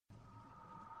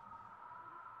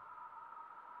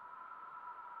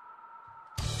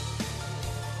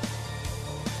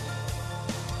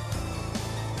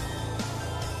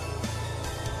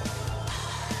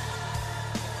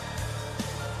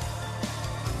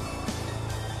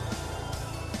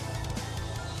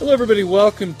Hello, everybody.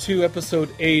 Welcome to episode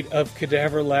 8 of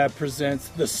Cadaver Lab presents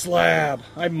The Slab.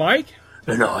 I'm Mike.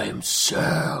 And I am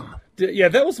Sam. Yeah,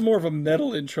 that was more of a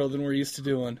metal intro than we're used to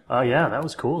doing. Oh, yeah, that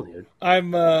was cool, dude.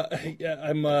 I'm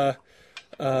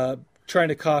trying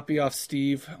to copy off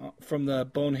Steve from the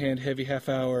Bonehand Heavy Half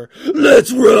Hour.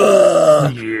 Let's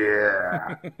run!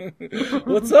 Yeah.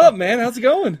 What's up, man? How's it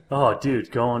going? Oh, dude,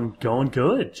 going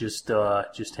good. Just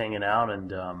hanging out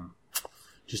and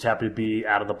just happy to be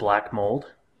out of the black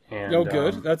mold. And,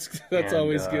 good. That's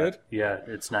always good. Yeah,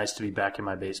 it's nice to be back in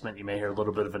my basement. You may hear a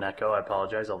little bit of an echo. I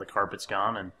apologize. All the carpet's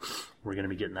gone, and we're going to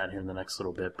be getting that here in the next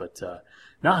little bit. But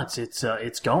no,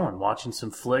 it's going. Watching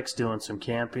some flicks, doing some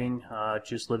camping,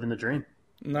 just living the dream.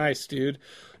 Nice, dude.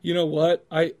 You know what?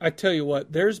 I tell you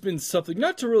what. There's been something,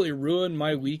 not to really ruin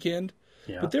my weekend,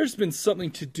 but there's been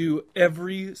something to do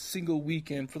every single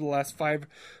weekend for the last five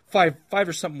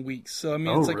or something weeks. So I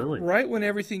mean, it's like really? Right when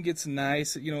everything gets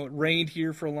nice. You know, it rained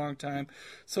here for a long time,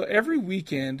 so every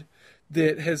weekend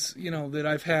that has, that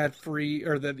I've had free,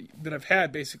 or that I've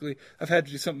had, basically, I've had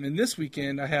to do something. And this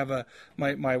weekend, I have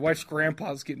my wife's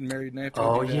grandpa's getting married, and I have to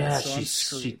do that. Yeah,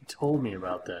 so she told me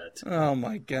about that. Oh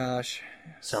my gosh,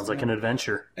 sounds like an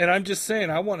adventure. And I'm just saying,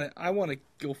 I want to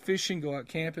go fishing, go out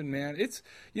camping, man. It's,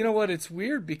 you know what? It's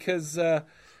weird because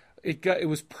it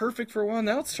was perfect for a while.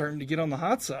 Now it's starting to get on the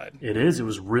hot side. It is. It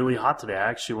was really hot today. I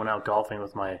actually went out golfing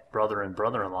with my brother and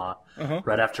brother-in-law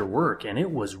right after work, and it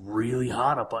was really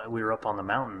hot. We were up on the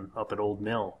mountain up at Old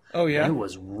Mill. Oh, yeah? And it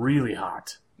was really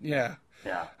hot. Yeah.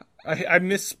 Yeah. I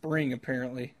miss spring,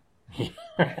 apparently.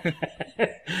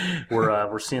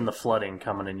 We're seeing the flooding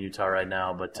coming in Utah right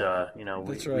now, but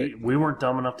That's right. we weren't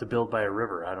dumb enough to build by a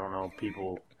river. I don't know,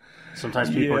 sometimes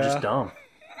people are just dumb.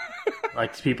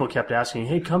 Like, people kept asking,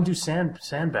 hey, come do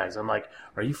sandbags. I'm like,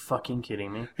 are you fucking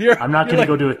kidding me? I'm not going to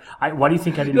go do it. Why do you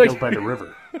think I didn't build by the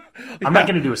river? I'm not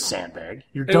going to do a sandbag.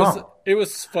 You're dumb. It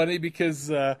was funny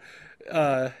because, even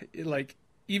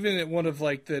at one of,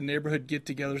 the neighborhood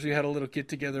get-togethers, we had a little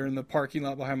get-together in the parking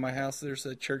lot behind my house. There's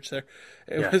a church there.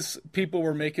 People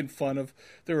were making fun of,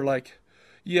 they were like,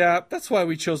 yeah, that's why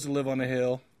we chose to live on a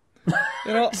hill.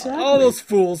 Exactly. All those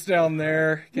fools down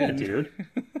there. Yeah, dude.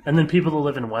 And then people that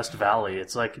live in West Valley,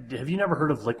 it's like, have you never heard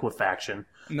of liquefaction?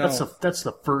 No. That's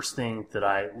the first thing that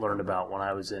I learned about when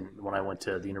I went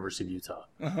to the University of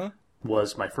Utah.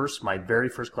 Was my very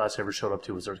first class I ever showed up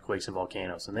to was earthquakes and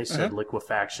volcanoes, and they said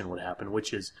liquefaction would happen,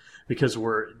 which is because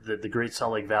the Great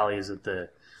Salt Lake Valley is there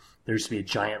used to be a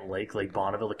giant lake, Lake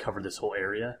Bonneville, that covered this whole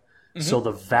area. So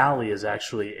the valley is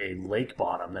actually a lake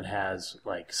bottom that has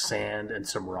sand and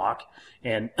some rock.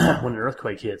 And when an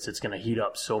earthquake hits, it's going to heat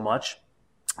up so much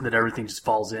that everything just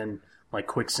falls in like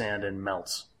quicksand and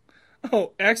melts.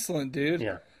 Oh, excellent, dude.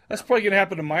 Yeah. That's probably going to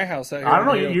happen to my house out here. I don't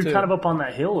know. You're kind of up on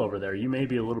that hill over there. You may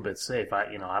be a little bit safe.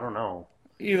 I don't know.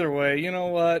 Either way, you know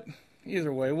what?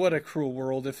 What a cruel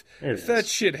world. If that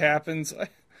shit happens,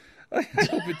 I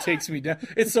hope it takes me down.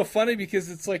 It's so funny because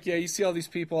it's like, you see all these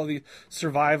people, all these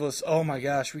survivalists. Oh my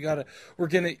gosh, we're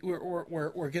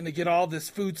gonna get all this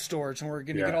food storage, and we're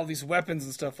gonna get all these weapons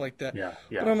and stuff like that. Yeah.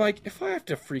 But I'm like, if I have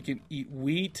to freaking eat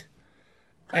wheat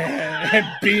and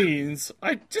beans,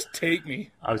 just take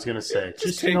me. I was gonna say,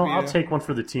 I'll take one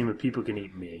for the team if people can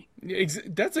eat me.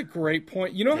 That's a great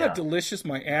point. You know how delicious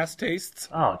my ass tastes?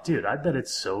 Oh, dude, I bet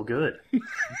it's so good.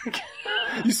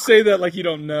 You say that like you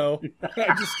don't know.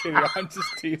 I'm just kidding. I'm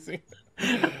just teasing.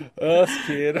 Us,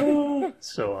 kid.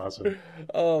 So awesome.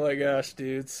 Oh, my gosh,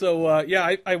 dude. So,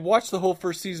 I watched the whole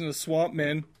first season of Swamp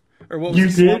Men. Or what was You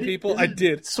it, did? Swamp People? I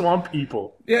did. Swamp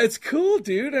People. Yeah, it's cool,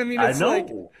 dude. I mean, it's I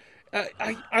know.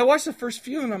 I watched the first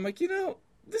few, and I'm like,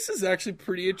 this is actually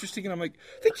pretty interesting. And I'm like,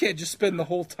 they can't just spend the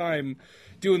whole time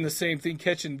doing the same thing,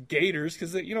 catching gators,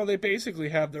 because they basically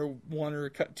have their one or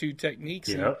two techniques.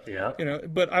 Yeah.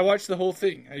 But I watched the whole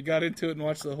thing. I got into it and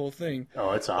watched the whole thing.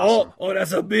 Oh, it's awesome. Oh,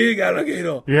 that's a big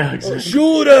alligator. Yeah, exactly.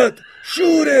 Shoot it!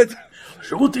 Shoot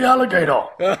the alligator.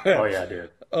 Oh yeah,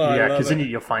 dude. Oh, yeah, because then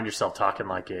you'll find yourself talking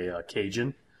like a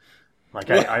Cajun.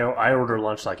 Like I order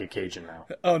lunch like a Cajun now.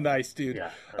 Oh, nice, dude. Yeah,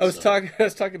 I was talking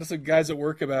to some guys at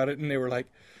work about it, and they were like,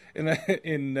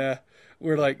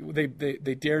 we're like,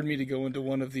 they dared me to go into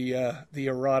one of the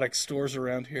erotic stores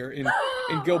around here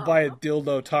and go buy a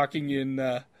dildo talking in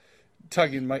a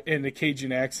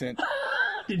Cajun accent.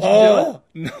 Did you do it?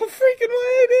 No freaking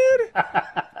way, dude.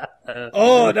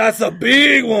 Oh, that's a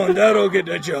big one. That'll get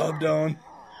the job done.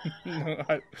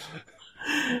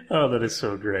 Oh, that is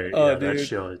so great. Oh, yeah,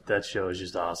 dude. that show is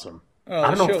just awesome. Oh,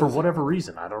 I don't know, for whatever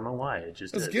reason. I don't know why. It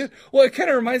just is. Good. Well, it kind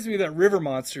of reminds me of that River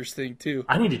Monsters thing, too.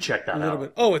 I need to check that out. A little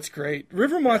bit. Oh, it's great.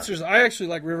 River Monsters, I actually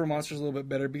like River Monsters a little bit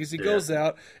better because he goes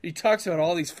out, he talks about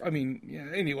all these,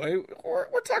 anyway,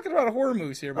 we're talking about horror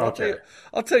movies here, but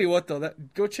I'll tell you what, though,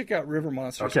 go check out River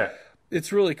Monsters. Okay.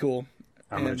 It's really cool.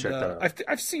 I'm going to check that out.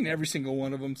 I've seen every single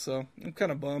one of them, so I'm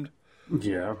kind of bummed.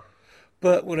 Yeah.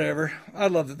 But whatever. I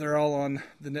love that they're all on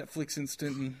the Netflix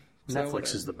instant. And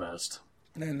Netflix is the best.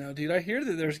 I know, dude. I hear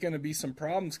that there's going to be some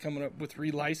problems coming up with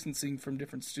relicensing from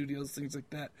different studios, things like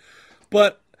that.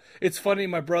 But it's funny.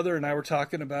 My brother and I were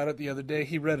talking about it the other day.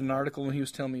 He read an article and he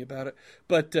was telling me about it.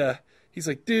 But he's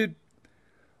like, dude,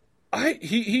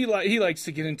 he likes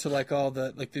to get into like all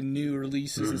the new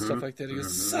releases and stuff like that. He goes, it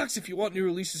sucks if you want new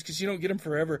releases because you don't get them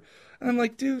forever. And I'm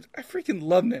like, dude, I freaking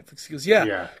love Netflix. He goes,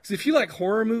 yeah. Because if you like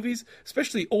horror movies,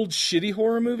 especially old shitty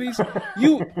horror movies,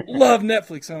 you love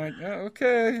Netflix. I'm like, oh,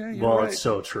 okay. Well, right. It's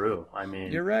so true. I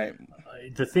mean, you're right.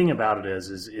 The thing about it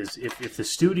is if the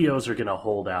studios are going to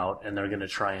hold out and they're going to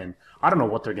try and, I don't know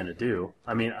what they're going to do.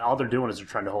 I mean, all they're doing is they're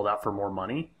trying to hold out for more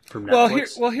money from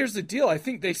Netflix. Well, here's the deal. I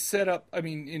think they set up, I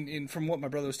mean, in from what my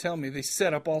brother was telling me, they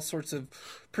set up all sorts of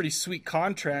pretty sweet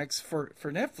contracts for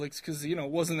Netflix because, it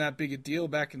wasn't that big a deal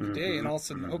back in the day. And all of a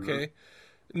sudden, okay,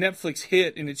 Netflix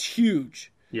hit and it's huge.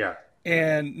 Yeah.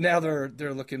 And now they're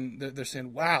looking, they're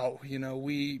saying, wow, and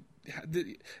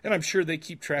I'm sure they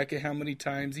keep track of how many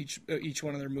times each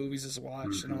one of their movies is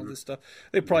watched and all this stuff.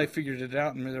 They probably figured it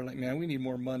out, and they're like, man, we need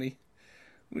more money.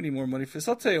 We need more money for this.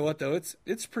 I'll tell you what, though,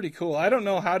 it's pretty cool. I don't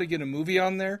know how to get a movie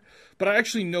on there, but I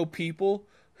actually know people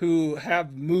who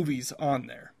have movies on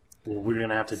there. Well, we're going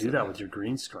to have to do that with your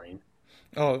green screen.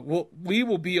 Oh, well, we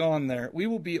will be on there. We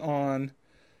will be on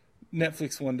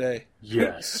Netflix one day.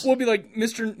 Yes. We'll be like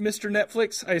Mr.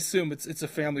 Netflix. I assume it's a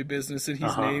family business and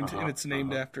he's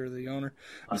named after the owner.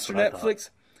 That's Mr. Netflix,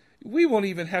 we won't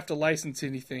even have to license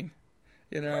anything.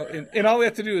 And all we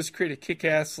have to do is create a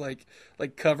kick-ass like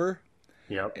cover.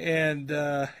 Yep. And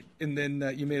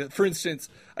then you made it. For instance,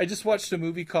 I just watched a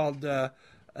movie called The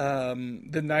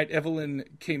Night Evelyn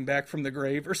Came Back from the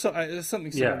Grave or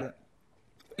something similar to that.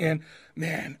 And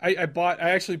man, I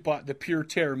actually bought the Pure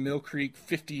Terror Mill Creek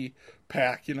 50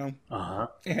 pack, And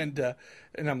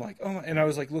I'm like, oh, and I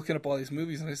was like looking up all these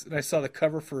movies, and I saw the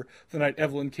cover for The Night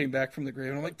Evelyn Came Back from the Grave,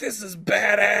 and I'm like, this is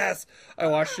badass. I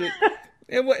watched it.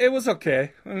 It was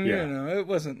okay. I mean, it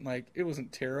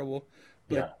wasn't terrible.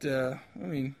 But I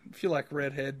mean, if you like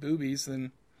redhead boobies,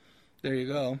 then there you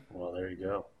go. Well, there you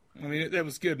go. I mean, that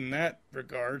was good in that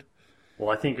regard. Well,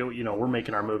 I think, we're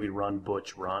making our movie Run,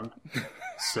 Butch, Run.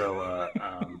 So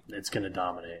it's going to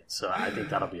dominate. So I think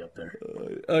that'll be up there.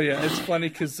 Oh, yeah. It's funny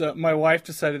because my wife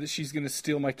decided that she's going to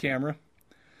steal my camera.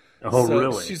 Oh, so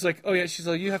really? She's like, oh, yeah. She's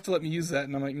like, you have to let me use that.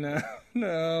 And I'm like,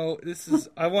 no,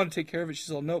 I want to take care of it.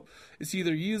 She's like, nope. It's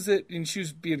either use it. And she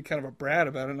was being kind of a brat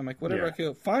about it. And I'm like, whatever. Yeah.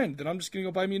 Okay, fine. Then I'm just going to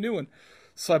go buy me a new one.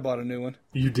 So I bought a new one.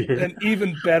 You did? An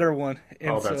even better one.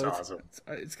 And that's awesome.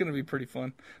 It's going to be pretty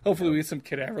fun. Hopefully we get some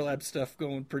Cadaver Lab stuff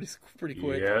going pretty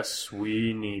quick. Yes,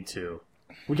 we need to.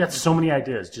 We got so many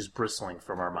ideas just bristling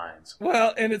from our minds.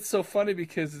 Well, and it's so funny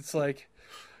because it's like,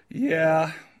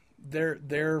 yeah, they're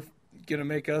going to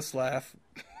make us laugh.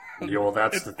 Yeah, well,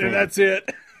 that's the thing. And that's it.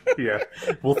 Yeah.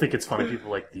 We'll think it's funny. People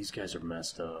are like, these guys are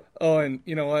messed up. Oh, and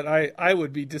you know what? I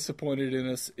would be disappointed in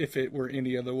us if it were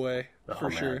any other way, for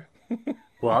sure.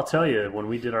 Well, I'll tell you, when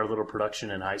we did our little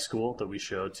production in high school that we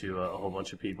showed to a whole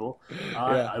bunch of people,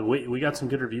 we got some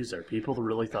good reviews there. People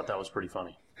really thought that was pretty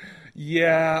funny.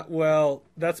 Yeah, well,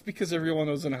 that's because everyone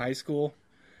was in high school.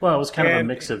 Well, it was kind of a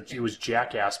mix of, it was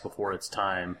Jackass before its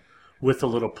time with a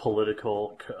little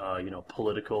political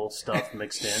stuff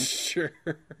mixed in. Sure.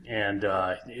 And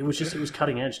it was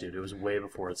cutting edge, dude. It was way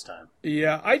before its time.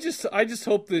 Yeah, I just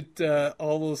hope that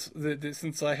all those, that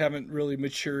since I haven't really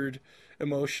matured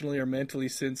emotionally or mentally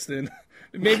since then,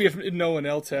 maybe if no one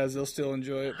else has, they'll still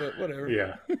enjoy it, but whatever.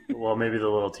 Yeah. Well, maybe the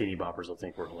little teeny boppers will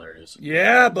think we're hilarious.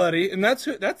 Yeah, buddy. And that's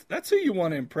who you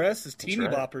want to impress is teeny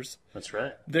boppers. That's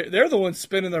right. They're the ones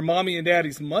spending their mommy and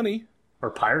daddy's money.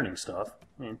 Or pirating stuff.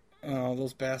 I mean, oh,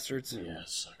 those bastards. Yeah,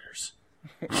 suckers.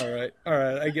 All right.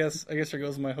 I guess there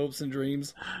goes my hopes and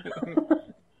dreams.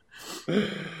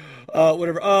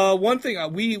 Whatever. One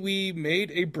thing, we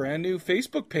made a brand new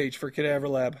Facebook page for Cadaver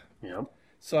Lab. Yep.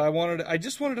 So I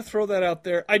just wanted to throw that out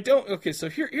there. So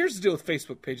here's the deal with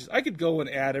Facebook pages. I could go and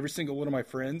add every single one of my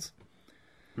friends,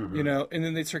 and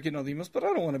then they'd start getting all the emails, but I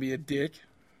don't want to be a dick.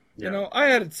 Yeah.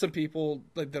 I added some people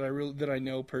like that I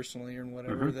know personally or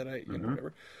whatever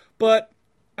whatever. But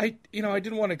I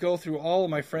didn't want to go through all of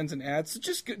my friends and ads. So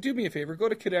just do me a favor. Go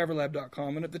to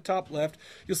cadaverlab.com, and at the top left,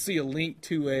 you'll see a link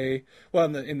to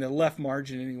in the left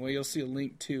margin anyway, you'll see a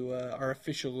link to our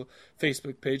official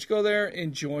Facebook page. Go there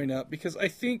and join up, because I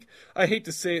hate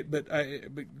to say it, but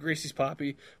Gracie's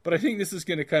Poppy, but I think this is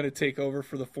going to kind of take over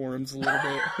for the forums a little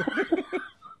bit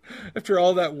after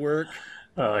all that work.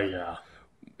 Oh yeah.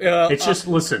 It's just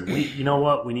listen. You know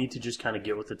what? We need to just kind of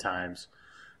get with the times.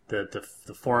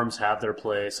 The forums have their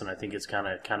place, and I think it's kind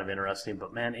of interesting.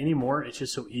 But man, anymore, it's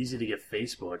just so easy to get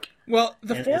Facebook. Well,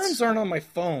 the forums aren't on my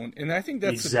phone, and I think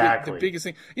that's the biggest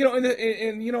thing.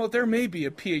 And there may be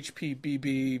a PHP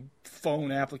BB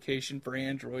phone application for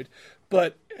Android,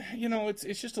 but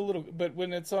it's just a little. But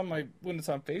when it's on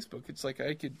Facebook, it's like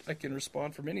I can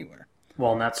respond from anywhere.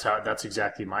 Well, and that's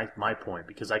exactly my point,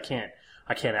 because I can't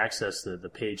access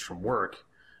the page from work.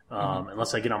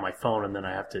 Unless I get on my phone, and then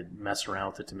I have to mess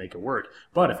around with it to make it work.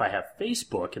 But if I have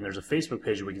Facebook, and there's a Facebook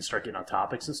page where we can start getting on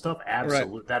topics and stuff,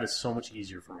 absolutely, right. That is so much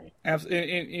easier for me.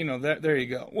 Absolutely, and there you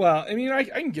go. Well, I mean, I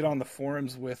can get on the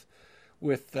forums with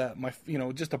my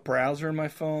just a browser in my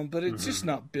phone, but it's just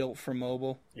not built for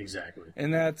mobile. Exactly.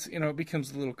 And that's it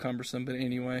becomes a little cumbersome. But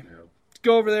anyway,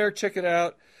 go over there, check it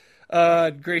out.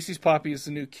 Gracie's Poppy is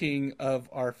the new king of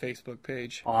our Facebook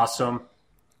page. Awesome.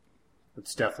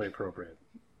 It's definitely appropriate.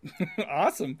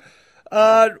 Awesome.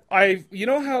 How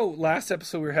last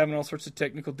episode we were having all sorts of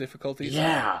technical difficulties?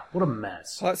 Yeah, what a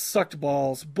mess. Well, that sucked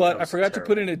balls, but I forgot to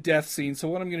put in a death scene, so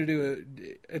what I'm going to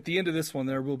do, at the end of this one,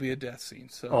 there will be a death scene.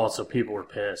 So people were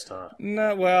pissed, huh?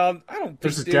 No, well, I don't think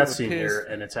there's a death scene here,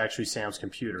 and it's actually Sam's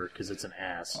computer, because it's an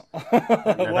ass.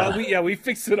 Well, we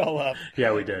fixed it all up.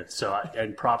 Yeah, we did. So,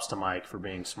 and props to Mike for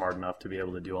being smart enough to be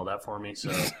able to do all that for me,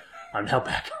 so I'm now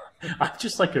back on. I'm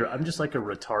just like a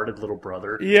retarded little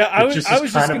brother. Yeah, I was just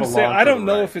going to say, I don't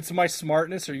know if it's my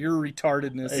smartness or your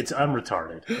retardedness. I'm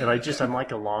retarded, and I'm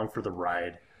like along for the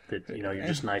ride. That you're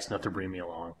just nice enough to bring me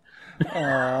along.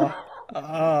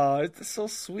 Aw, it's so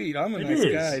sweet. I'm a nice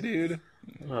guy, dude.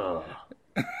 Oh.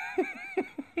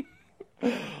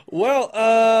 Well,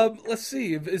 let's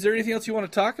see. Is there anything else you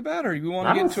want to talk about, or you want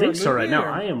to get into our movie? I don't think so right now.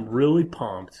 I am really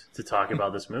pumped to talk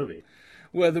about this movie.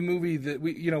 Well, the movie that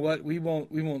we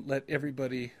won't let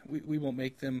everybody, we won't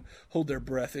make them hold their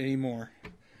breath anymore.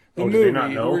 The movie, do they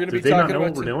not know? Do they not know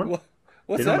what we're doing?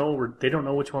 What's that? They don't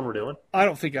know which one we're doing? I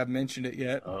don't think I've mentioned it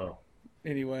yet. Oh.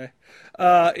 Anyway,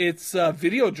 it's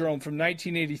Videodrome from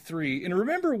 1983. And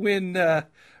remember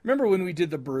when we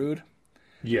did The Brood?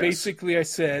 Yes. Basically, I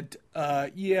said,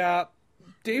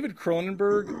 David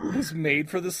Cronenberg was made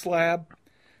for the Slab.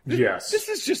 Yes. This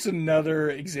is just another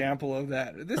example of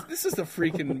that. This is the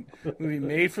freaking movie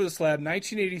made for the Slab,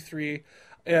 1983.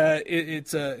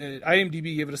 It's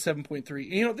IMDb gave it a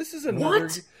 7.3. This is another.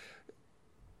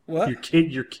 What?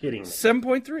 You're kidding me.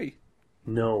 7.3.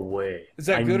 No way. Is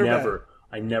that good or bad?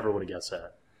 I never would have guessed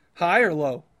that. High or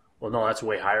low? Well, no, that's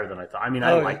way higher than I thought. I mean,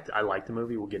 I liked the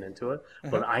movie. We'll get into it.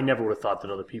 But I never would have thought that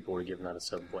other people would have given that a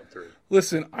 7.3.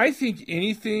 Listen, I think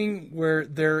anything where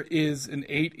there is an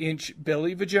 8-inch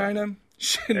belly vagina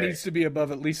needs to be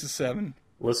above at least a 7.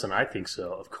 Listen, I think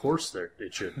so. Of course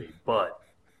it should be. But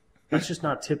that's just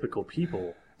not typical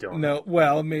people doing it. No,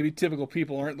 well, maybe typical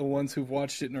people aren't the ones who've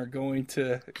watched it and are going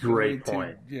to... Great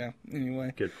point.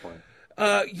 Anyway. Good point.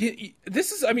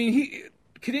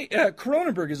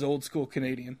 Cronenberg is old school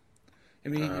Canadian. I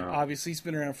mean, obviously he's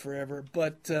been around forever,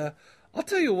 but I'll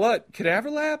tell you what, Cadaver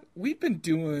Lab, we've been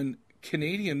doing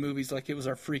Canadian movies like it was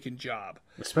our freaking job.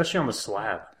 Especially on the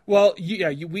Slab. Well,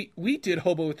 we did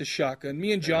Hobo with the Shotgun.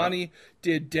 Me and Johnny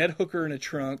did Dead Hooker in a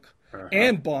Trunk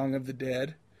and Bong of the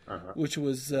Dead, which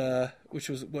was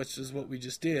what we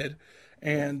just did,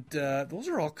 and those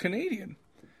are all Canadian.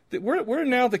 We're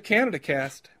now the Canada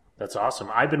cast. That's awesome.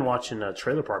 I've been watching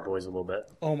Trailer Park Boys a little bit.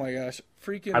 Oh my gosh,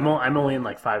 freaking! I'm only in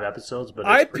like 5 episodes, but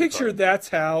I picture fun. That's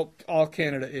how all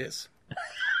Canada is.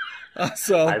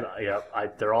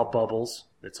 They're all bubbles.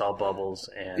 It's all bubbles,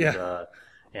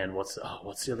 and what's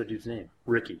the other dude's name?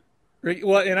 Ricky.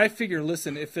 Well, and I figure,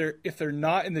 listen, if they're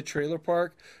not in the trailer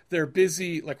park, they're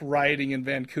busy like rioting in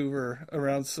Vancouver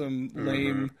around some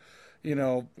lame.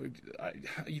 The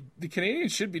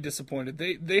Canadians should be disappointed.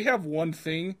 They have one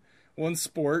thing. One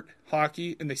sport,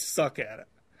 hockey, and they suck at it.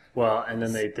 Well, and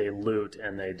then they loot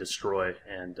and they destroy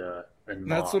and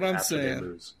that's what I'm saying. They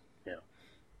lose. Yeah,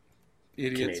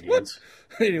 idiots. Canadians.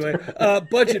 What? Anyway,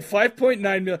 budget $5.9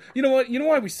 million. You know what? You know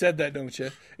why we said that, don't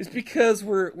you? It's because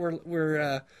we're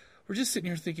just sitting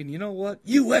here thinking, you know what?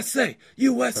 USA.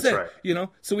 That's right.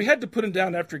 So we had to put them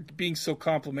down after being so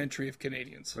complimentary of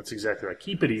Canadians. That's exactly right.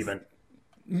 Keep it even.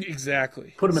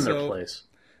 Exactly. Put them in their place.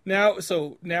 Now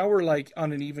we're like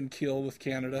on an even keel with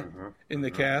Canada in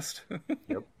the cast.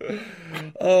 Yep.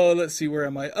 Oh, let's see, where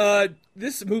am I?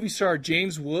 This movie star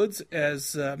James Woods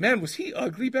as man, was he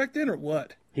ugly back then or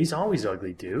what? He's always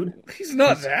ugly, dude. He's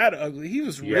not that ugly. He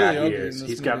was really ugly in this movie.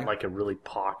 He's got like a really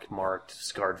pock-marked,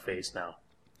 scarred face now.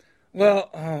 Well,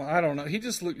 I don't know. He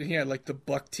just looked. He had like the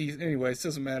buck teeth. Anyways, it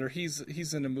doesn't matter.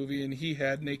 He's in a movie and he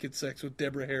had naked sex with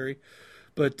Deborah Harry.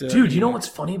 But dude, you know what's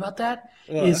funny about that?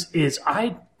 What? Is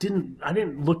I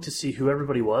didn't look to see who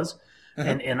everybody was,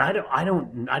 and I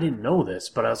didn't know this,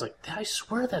 but I was like, I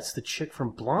swear that's the chick from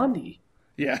Blondie.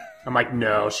 Yeah. I'm like,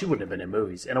 no, she wouldn't have been in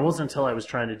movies. And it wasn't until I was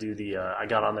trying to do I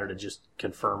got on there to just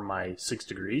confirm my 6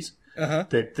 degrees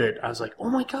that I was like, oh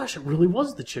my gosh, it really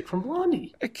was the chick from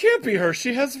Blondie. It can't be her.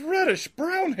 She has reddish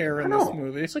brown hair in this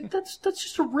movie. It's like that's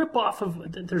just a ripoff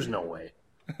of. There's no way.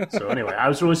 So anyway, I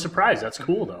was really surprised. That's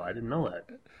cool though. I didn't know that.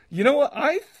 You know what?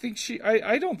 I think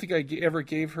I don't think I ever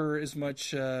gave her as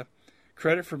much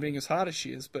credit for being as hot as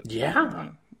she is. But yeah,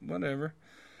 whatever.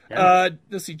 Yeah.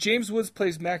 Let's see. James Woods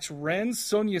plays Max Renz.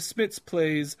 Sonia Smits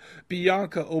plays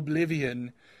Bianca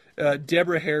Oblivion.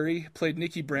 Deborah Harry played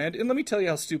Nikki Brand. And let me tell you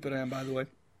how stupid I am, by the way.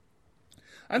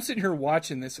 I'm sitting here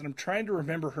watching this, and I'm trying to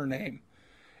remember her name.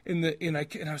 And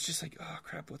I was just like, oh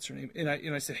crap, what's her name? And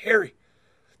I said Harry,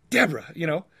 Deborah, you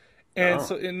know.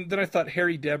 And then I thought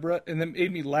Harry Deborah, and then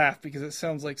it made me laugh because it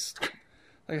sounds like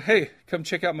hey, come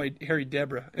check out my Harry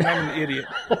Deborah, and I'm an idiot.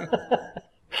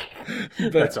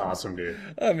 That's awesome, dude.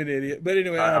 I'm an idiot. But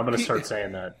anyway, I'm going to start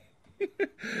saying that.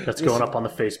 That's going up on the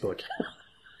Facebook.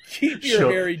 Keep your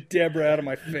Harry Deborah out of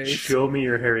my face. Show me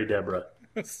your Harry Deborah.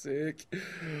 Sick.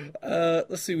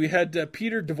 Let's see. We had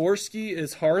Peter Dvorsky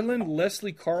as Harlan,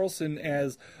 Leslie Carlson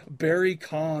as Barry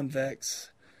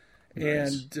Convex,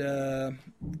 nice. And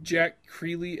Jack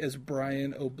Creeley as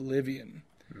Brian Oblivion.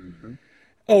 Mm-hmm.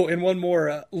 Oh, and one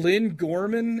more. Lynn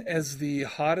Gorman as the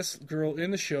hottest girl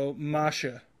in the show,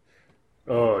 Masha.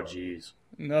 Oh, jeez.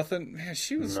 Nothing. Man,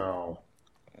 she was. No.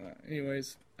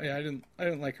 Anyways, yeah, I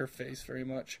didn't like her face very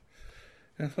much.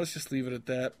 Let's just leave it at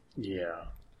that. Yeah.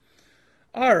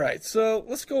 All right, so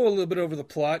let's go a little bit over the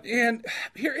plot. And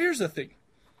here's the thing.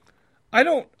 I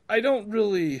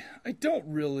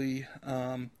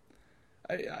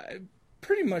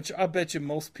pretty much, I'll bet you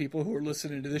most people who are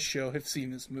listening to this show have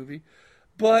seen this movie.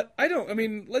 But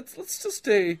let's just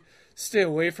stay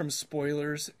away from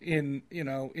spoilers in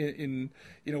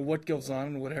what goes on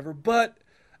and whatever. But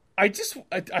I just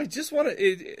want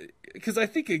to, because I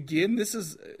think again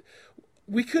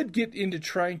we could get into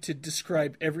trying to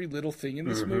describe every little thing in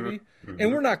this movie,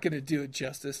 and we're not going to do it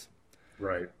justice.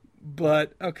 Right.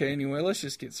 But okay, anyway, let's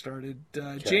just get started.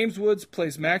 James Woods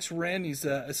plays Max Wren. He's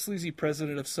a sleazy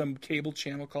president of some cable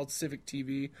channel called Civic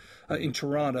TV in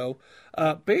Toronto.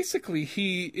 Basically,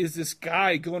 he is this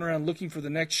guy going around looking for the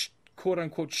next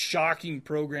quote-unquote shocking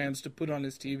programs to put on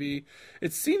his TV.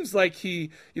 It seems like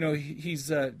he's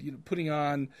putting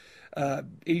on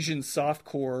Asian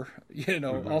softcore,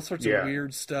 all sorts of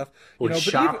weird stuff. Well, he's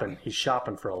shopping. He's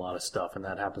shopping for a lot of stuff, and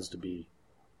that happens to be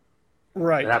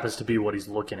right. It happens to be what he's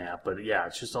looking at. But yeah,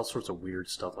 it's just all sorts of weird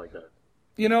stuff like that.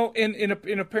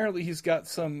 And apparently he's got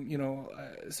some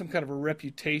kind of a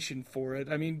reputation for it.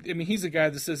 I mean, he's a guy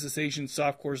that says this Asian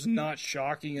softcore is not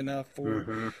shocking enough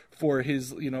for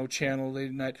his channel late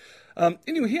at night.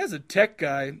 Anyway, he has a tech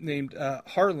guy named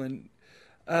Harlan.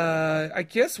 I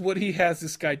guess what he has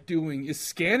this guy doing is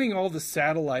scanning all the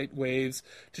satellite waves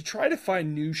to try to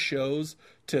find new shows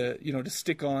to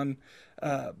stick on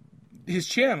his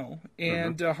channel.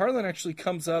 And Harlan actually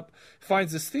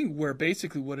finds this thing where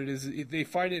basically what it is, they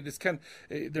find it's kind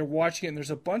of, they're watching it and there's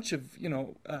a bunch of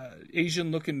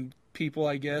Asian looking people,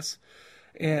 I guess,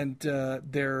 and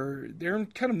they're in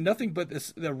kind of nothing but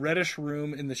the reddish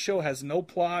room, and the show has no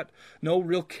plot, no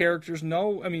real characters,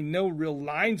 no real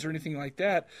lines or anything like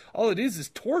that. All it is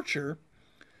torture.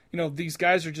 These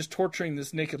guys are just torturing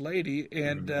this naked lady,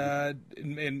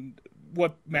 and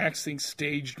what Max thinks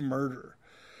staged murder.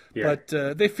 Yeah.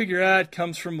 But they figure out it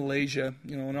comes from Malaysia,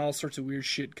 and all sorts of weird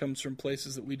shit comes from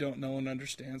places that we don't know and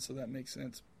understand, so that makes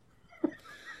sense.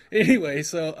 Anyway,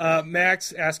 so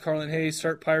Max asks Harlan, "Hey,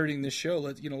 start pirating this show.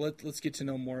 Let's get to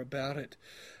know more about it."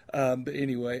 But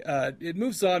anyway, it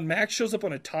moves on. Max shows up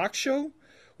on a talk show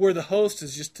where the host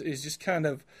is just kind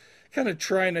of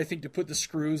trying, I think, to put the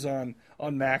screws on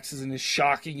Max's and his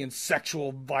shocking and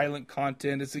sexual, violent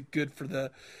content. Is it good for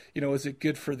the, is it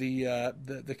good for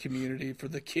the community, for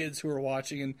the kids who are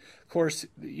watching? And of course,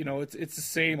 it's the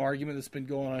same argument that's been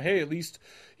going on. Hey, at least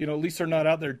they're not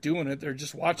out there doing it; they're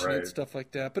just watching it, stuff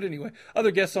like that. But anyway,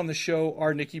 other guests on the show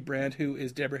are Nikki Brand, who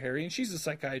is Deborah Harry, and she's a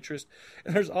psychiatrist.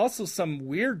 And there's also some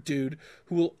weird dude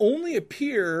who will only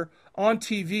appear on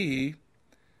TV.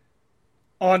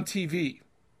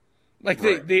 Like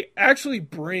they actually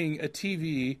bring a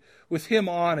TV with him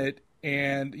on it,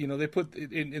 and they put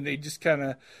and they just kind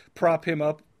of prop him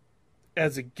up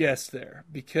as a guest there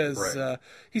because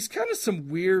he's kind of some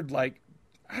weird, like,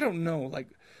 I don't know, like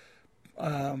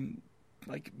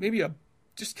maybe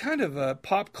just kind of a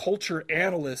pop culture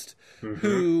analyst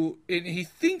who, and he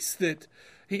thinks that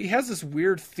he has this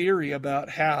weird theory about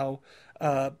how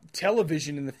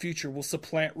television in the future will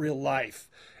supplant real life,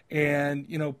 and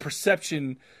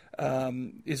perception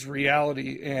is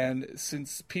reality, and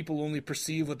since people only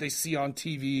perceive what they see on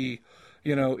TV,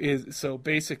 is so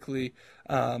basically,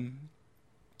 that's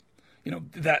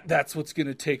what's going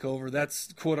to take over.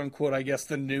 That's quote unquote, I guess,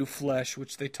 the new flesh,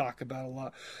 which they talk about a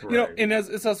lot. And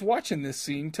as I was watching this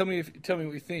scene, tell me what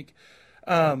you think.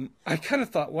 I kind of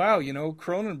thought, wow,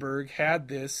 Cronenberg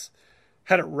had it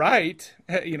right,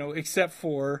 except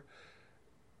for,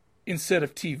 instead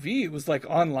of TV, it was like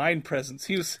online presence.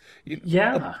 He was,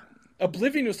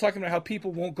 Oblivion was talking about how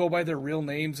people won't go by their real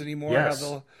names anymore. Yes. How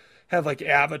they'll have like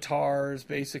avatars,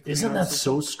 basically. Isn't that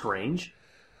so strange?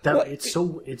 It's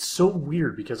so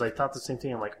weird, because I thought the same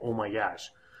thing. I'm like, oh my gosh,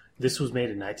 this was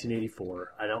made in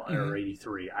 1984. Or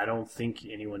 83. I don't think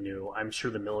anyone knew. I'm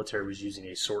sure the military was using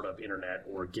a sort of internet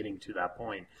or getting to that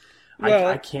point. Well,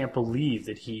 I can't believe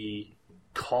that he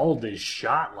called his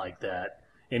shot like that.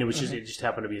 And it was it just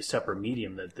happened to be a separate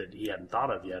medium that he hadn't thought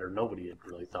of yet, or nobody had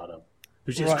really thought of. It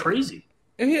was just crazy.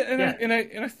 And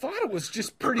I thought it was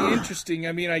just pretty interesting.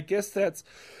 I mean, I guess that's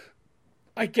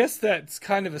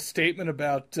kind of a statement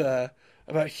about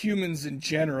humans in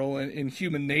general and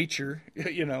human nature.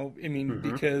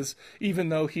 Because even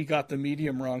though he got the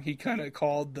medium wrong, he kind of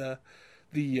called the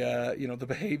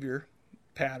behavior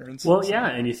patterns. Well,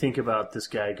 and you think about this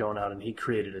guy going out and he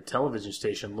created a television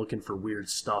station looking for weird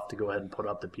stuff to go ahead and put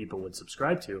up that people would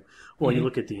subscribe to. Well, you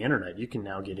look at the internet, you can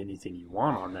now get anything you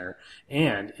want on there,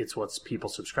 and it's what people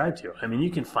subscribe to. I mean, you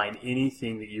can find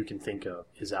anything that you can think of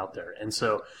is out there. And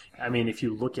so, I mean, if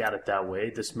you look at it that way,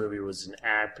 this movie was an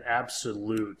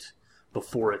absolute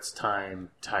before its time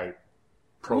type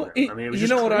program. Well, it was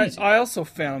just crazy. What I also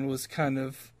found was kind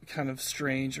of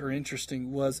strange or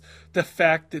interesting was the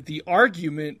fact that the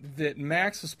argument that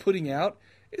Max was putting out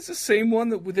is the same one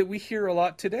that we hear a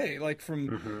lot today. Like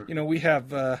from we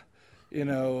have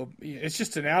it's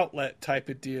just an outlet type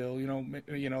of deal.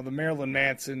 The Marilyn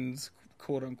Mansons,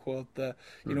 quote unquote, the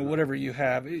whatever you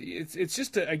have. It's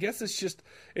just I guess it's just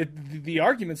the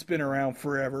argument's been around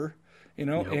forever.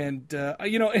 And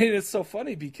it's so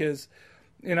funny because.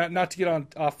 And not to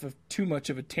get off of too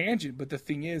much of a tangent, but the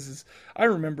thing is I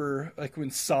remember like when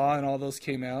Saw and all those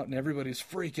came out, and everybody's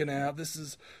freaking out. This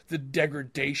is the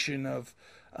degradation of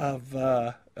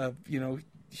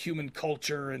human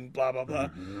culture and blah blah blah.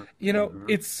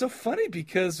 It's so funny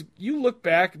because you look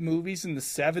back movies in the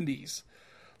 70s,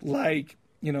 like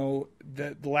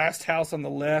the Last House on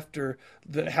the Left or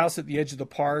The House at the Edge of the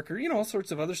Park, or all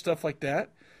sorts of other stuff like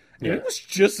that, and it was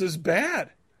just as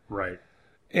bad. Right.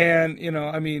 And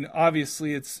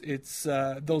obviously, it's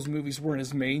those movies weren't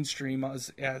as mainstream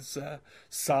as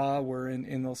Saw were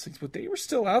in those things, but they were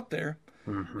still out there.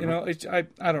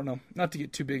 I don't know, not to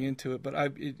get too big into it,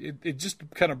 but it just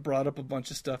kind of brought up a bunch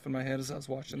of stuff in my head as I was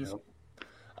watching this.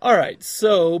 All right,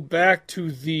 so back to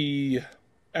the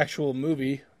actual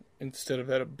movie instead of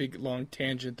that a big long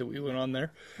tangent that we went on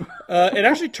there. It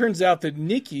actually turns out that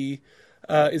Nikki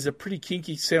is a pretty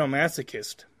kinky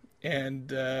sadomasochist. And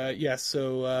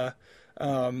so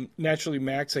naturally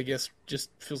Max, I guess, just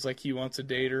feels like he wants to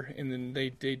date her, and then they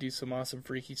do some awesome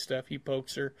freaky stuff. He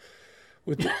pokes her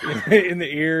with in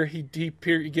the ear. He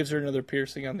gives her another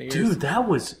piercing on the ear. Dude,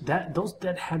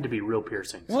 that had to be real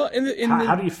piercings. Well,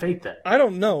 how do you fake that? I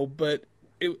don't know, but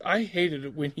I hated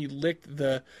it when he licked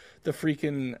the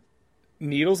freaking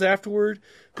needles afterward.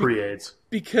 Pre-AIDS.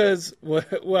 Because all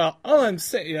I'm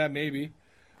saying, maybe.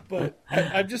 But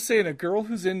I'm just saying, a girl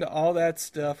who's into all that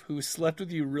stuff, who slept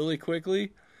with you really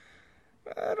quickly,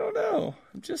 I don't know.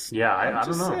 I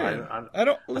don't know. I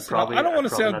don't want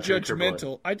to sound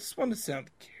judgmental. I just want to sound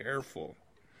careful.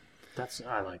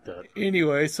 I like that.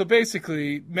 Anyway, so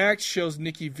basically, Max shows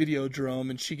Nikki Videodrome,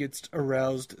 and she gets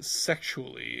aroused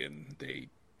sexually, and they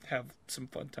have some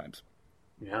fun times.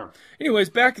 Yeah. Anyways,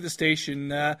 back at the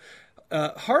station,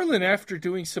 Harlan, after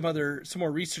doing some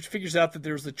more research, figures out that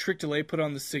there was a trick delay put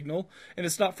on the signal, and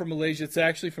it's not from Malaysia. It's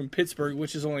actually from Pittsburgh,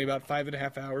 which is only about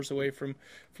 5.5 hours away from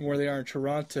where they are in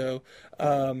Toronto.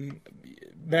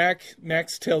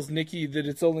 Max tells Nikki that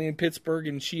it's only in Pittsburgh,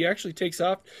 and she actually takes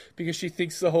off because she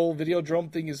thinks the whole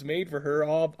Videodrome thing is made for her.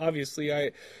 Obviously,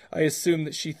 I assume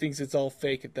that she thinks it's all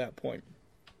fake at that point.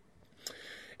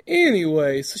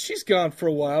 Anyway, so she's gone for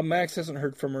a while. Max hasn't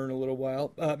heard from her in a little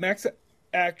while. Max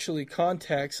actually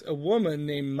contacts a woman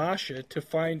named Masha to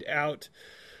find out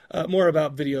more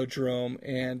about Videodrome.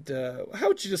 And how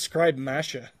would you describe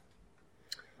Masha?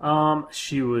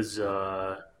 She was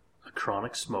a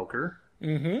chronic smoker.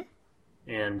 Mm-hmm.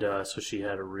 And so she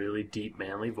had a really deep,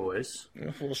 manly voice.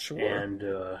 Well, sure.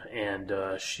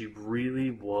 And she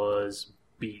really was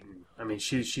beaten. I mean,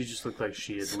 she just looked like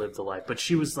she had lived the life. But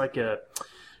she was like a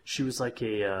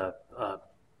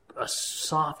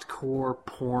softcore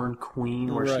porn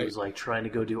queen, where she was like trying to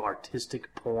go do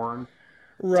artistic porn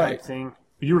type thing.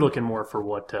 You were looking more for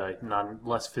what,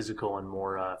 less physical and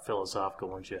more philosophical,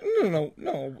 weren't you?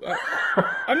 No.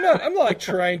 I'm not like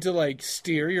trying to like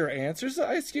steer your answers.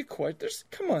 There's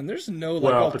no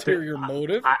ulterior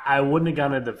motive. I wouldn't have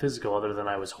gone into physical, other than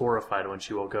I was horrified when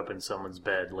she woke up in someone's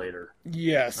bed later.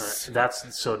 Yes.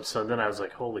 That's so then I was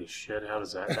like, holy shit, how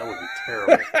does that would be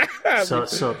terrible.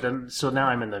 so now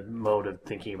I'm in the mode of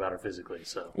thinking about her physically.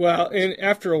 So well, and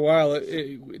after a while,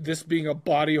 this being a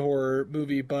body horror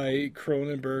movie by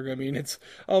Cronenberg, I mean, it's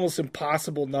almost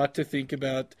impossible not to think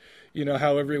about,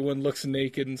 how everyone looks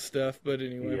naked and stuff. But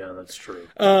anyway, yeah, that's true.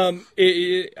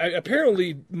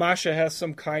 Apparently, Masha has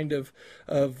some kind of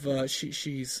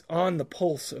she's on the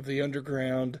pulse of the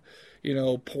underground,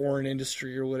 porn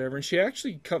industry or whatever, and she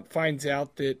actually finds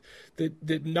out that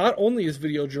not only is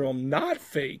Videodrome not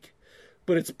fake,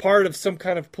 but it's part of some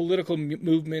kind of political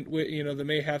movement. That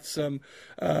may have some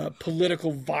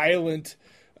political violent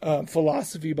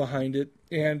philosophy behind it.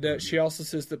 And she also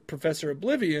says that Professor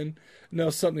Oblivion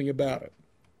knows something about it.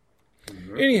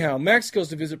 Mm-hmm. Anyhow, Max goes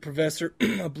to visit Professor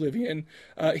Oblivion.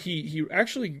 He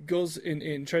actually goes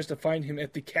and tries to find him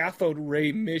at the cathode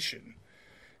ray mission.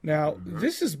 Now,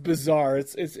 this is bizarre.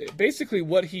 It's basically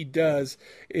what he does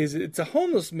is it's a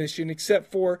homeless mission,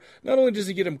 except for not only does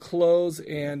he get him clothes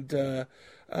and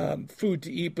food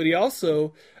to eat, but he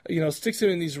also sticks him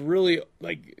in these really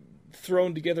like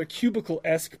thrown together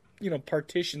cubicle-esque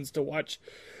partitions to watch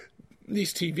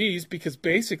these TVs, because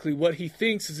basically what he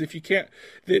thinks is if you can't,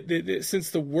 since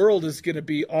the world is going to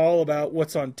be all about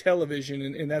what's on television,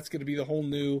 and that's going to be the whole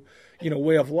new,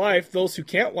 way of life, those who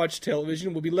can't watch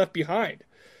television will be left behind,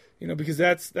 because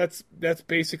that's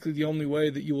basically the only way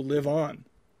that you will live on.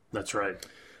 That's right.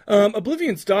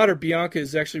 Oblivion's daughter, Bianca,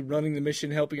 is actually running the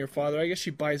mission, helping her father. I guess she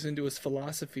buys into his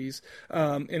philosophies,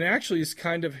 and actually is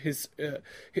kind of his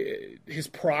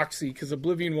proxy, because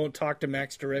Oblivion won't talk to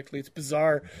Max directly. It's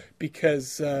bizarre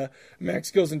because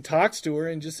Max goes and talks to her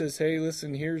and just says, "Hey,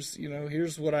 listen,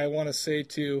 here's what I want to say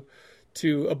to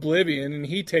Oblivion," and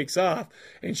he takes off.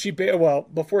 And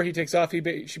before he takes off, she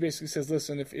basically says,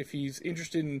 "Listen, if he's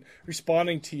interested in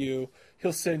responding to you,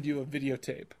 he'll send you a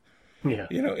videotape." Yeah.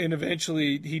 And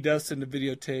eventually he does send a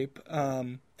videotape.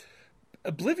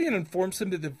 Oblivion informs him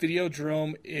that the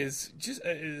Videodrome is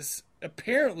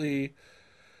apparently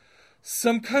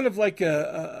some kind of like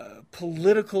a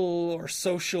political or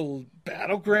social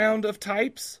battleground of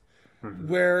types,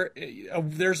 where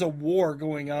there's a war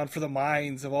going on for the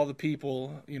minds of all the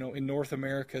people, in North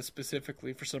America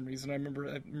specifically for some reason. I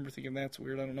remember thinking that's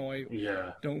weird. I don't know. I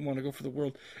don't want to go for the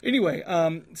world. Anyway,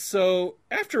 so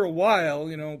after a while,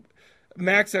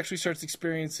 Max actually starts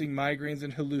experiencing migraines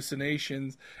and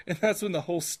hallucinations, and that's when the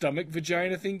whole stomach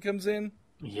vagina thing comes in.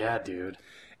 Yeah, dude.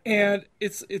 And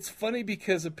it's funny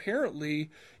because apparently,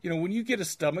 when you get a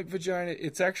stomach vagina,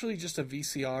 it's actually just a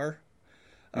VCR.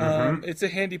 It's a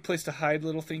handy place to hide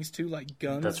little things too, like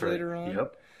guns. That's right. Later on.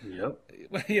 Yep.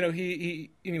 He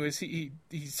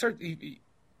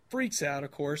freaks out,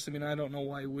 of course. I mean, I don't know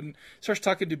why he wouldn't. Starts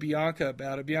talking to Bianca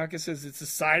about it. Bianca says it's a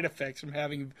side effect from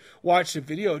having watched a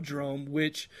Videodrome,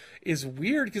 which is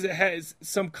weird because it has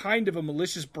some kind of a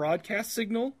malicious broadcast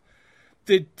signal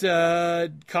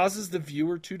that causes the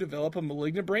viewer to develop a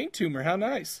malignant brain tumor. How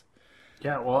nice.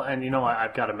 Yeah, well, and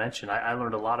I've got to mention, I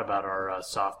learned a lot about our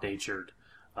soft-natured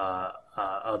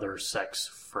other sex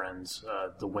friends,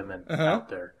 the women out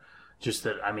there. Just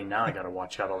that, I mean, now I got to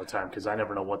watch out all the time because I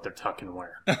never know what they're tucking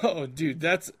where. Oh, dude,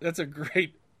 that's a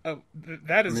great.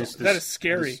 That is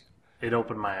scary. It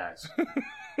opened my eyes.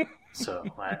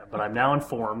 But I'm now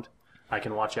informed. I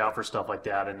can watch out for stuff like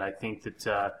that, and I think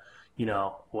that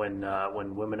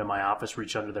when women in my office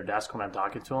reach under their desk when I'm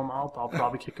talking to them, I'll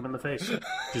probably kick them in the face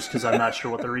just because I'm not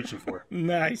sure what they're reaching for.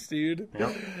 Nice, dude.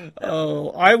 Yep.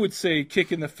 Oh, I would say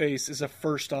kick in the face is a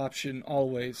first option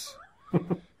always,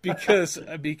 because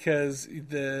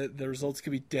the results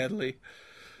could be deadly.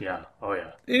 Yeah. Oh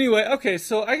yeah. Anyway, okay,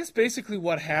 so I guess basically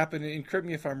what happened, and correct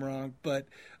me if I'm wrong, but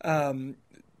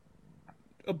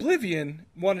Oblivion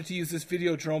wanted to use this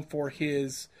Videodrome for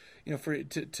his,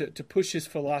 to push his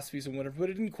philosophies and whatever,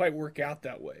 but it didn't quite work out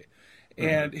that way.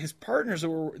 And his partners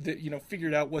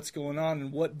figured out what's going on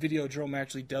and what Videodrome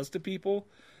actually does to people,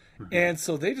 and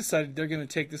so they decided they're going to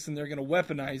take this and they're going to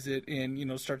weaponize it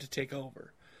and start to take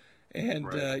over. And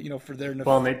right. For their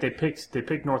well, they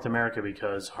picked North America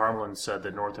because Harlan said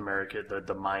that North America,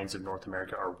 the minds of North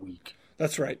America are weak.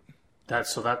 That's right.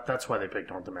 That's why they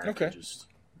picked North America. Okay.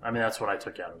 That's what I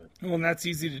took out of it. Well, and that's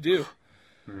easy to do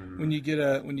when you get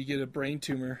a brain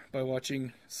tumor by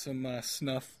watching some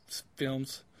snuff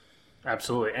films.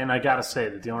 Absolutely, and I gotta say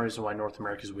that the only reason why North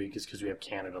America is weak is because we have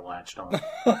Canada latched on.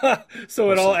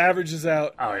 So it all averages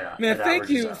out. Oh yeah, man! Thank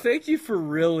you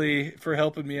for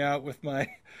helping me out with my.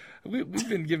 We've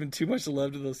been giving too much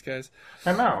love to those guys.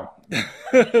 I know.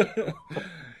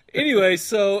 Anyway,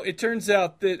 so it turns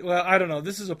out that, well, I don't know.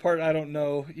 This is a part I don't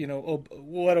know.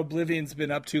 What Oblivion's been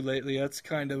up to lately. That's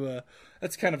kind of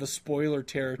a spoiler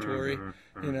territory.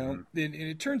 And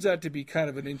it turns out to be kind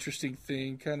of an interesting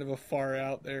thing, kind of a far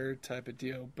out there type of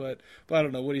deal. But I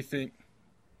don't know. What do you think?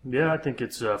 Yeah, I think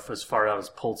it's as far out as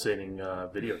pulsating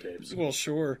videotapes. Well,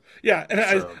 sure. Yeah, and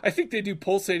I think they do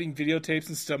pulsating videotapes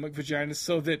and stomach vaginas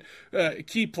so that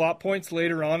key plot points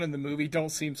later on in the movie don't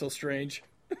seem so strange.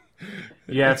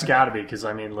 Yeah, it's got to be, because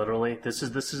literally, this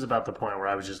is about the point where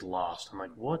I was just lost. I'm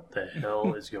like, what the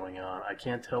hell is going on? I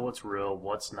can't tell what's real,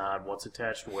 what's not, what's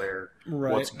attached where,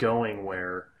 what's going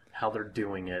where, how they're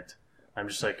doing it. I'm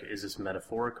just like, is this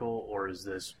metaphorical or is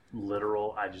this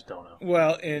literal? I just don't know.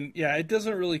 Well, and yeah, it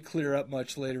doesn't really clear up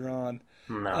much later on.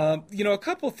 No. A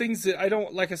couple of things that I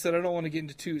don't want to get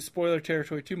into spoiler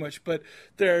territory too much, but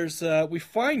there's we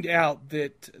find out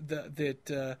that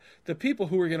the people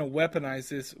who were going to weaponize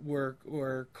this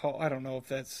were called. I don't know if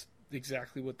that's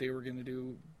exactly what they were going to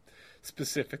do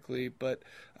specifically, but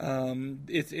they run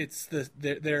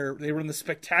the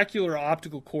Spectacular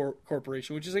Optical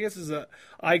Corporation, which I guess is a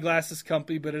eyeglasses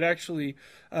company, but it actually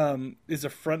is a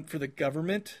front for the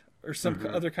government or some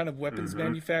other kind of weapons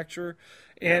manufacturer.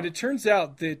 And it turns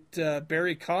out that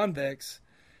Barry Convex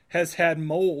has had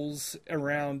moles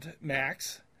around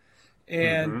Max,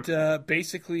 and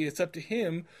basically it's up to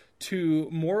him to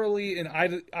morally and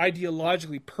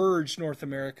ideologically purge North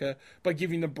America by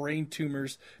giving them brain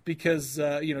tumors because,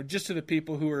 just to the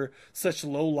people who are such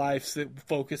low lifes that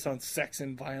focus on sex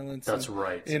and violence. That's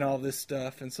right. And all this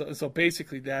stuff. And so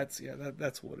basically that's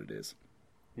what it is.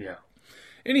 Yeah.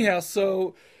 Anyhow,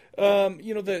 so...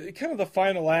 the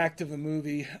final act of the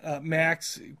movie,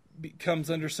 Max comes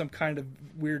under some kind of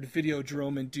weird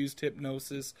Videodrome-induced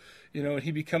hypnosis, and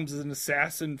he becomes an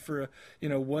assassin for,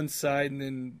 one side and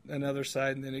then another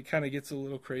side, and then it kind of gets a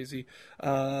little crazy.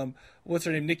 What's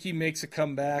her name? Nikki makes a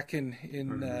comeback, and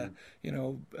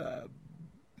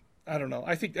I don't know.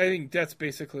 I think that's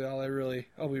basically all we really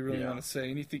want to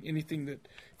say. Anything that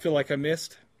feel like I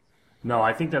missed? No,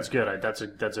 I think that's good. That's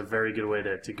a very good way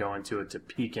to go into it, to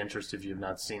pique interest if you've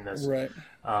not seen this. Right.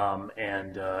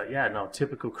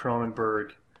 Typical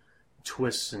Cronenberg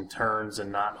twists and turns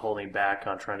and not holding back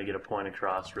on trying to get a point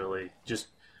across. Really,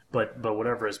 but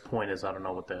whatever his point is, I don't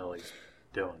know what the hell he's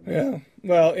doing. Yeah.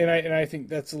 Well, and I think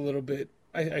that's a little bit.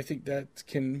 I think that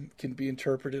can be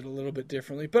interpreted a little bit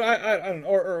differently, but I don't know,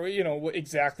 or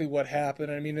exactly what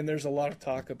happened. I mean, and there's a lot of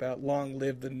talk about long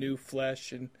live the new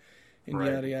flesh and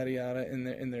right. Yada yada yada,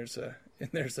 and there's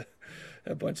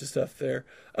a bunch of stuff there.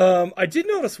 I did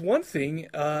notice one thing,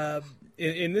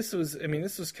 and this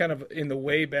was kind of in the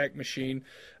Wayback Machine.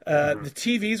 The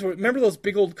TVs were, remember those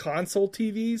big old console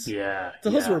TVs? Yeah,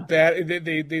 those were bad.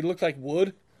 They looked like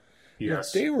wood.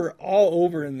 Yes, they were all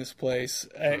over in this place,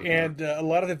 and a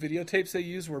lot of the videotapes they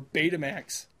used were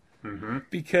Betamax.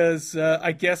 Because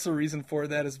I guess the reason for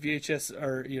that is VHS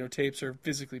or tapes are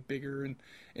physically bigger,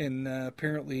 and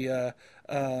apparently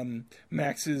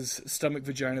Max's stomach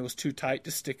vagina was too tight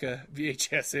to stick a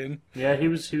VHS in. Yeah, he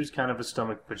was kind of a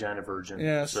stomach vagina virgin.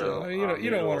 Yeah, so you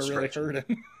don't want to really hurt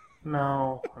him.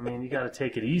 No, I mean you got to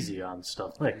take it easy on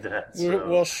stuff like that. So.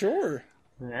 Well, sure.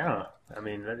 Yeah, I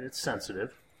mean it's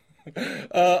sensitive.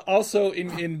 Also,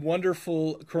 in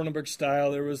wonderful Cronenberg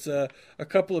style, there was a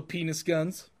couple of penis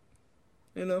guns.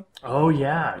 Oh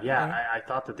yeah. I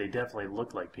thought that they definitely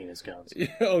looked like penis guns.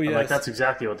 Oh yeah. Like that's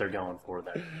exactly what they're going for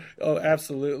there. Oh,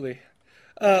 absolutely.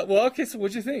 Well, okay, so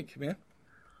what'd you think, man?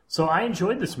 So I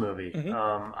enjoyed this movie. Mm-hmm.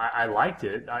 I liked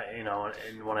it.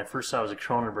 And when I first saw it was a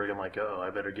Cronenberg, I'm like, oh, I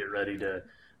better get ready to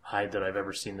hide that I've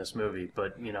ever seen this movie.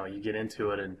 But you get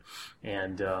into it,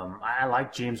 and I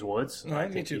like James Woods. All right, I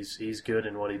think me too. he's good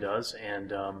in what he does,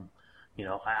 and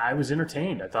I was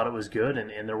entertained. I thought it was good,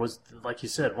 and there was, like you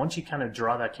said, once you kind of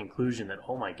draw that conclusion that,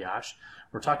 oh my gosh,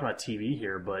 we're talking about TV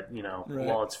here, but Right.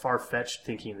 while it's far fetched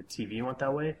thinking that TV went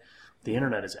that way, the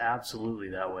internet is absolutely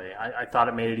that way. I thought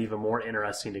it made it even more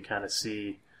interesting to kind of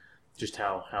see just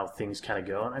how things kind of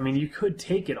go. I mean, you could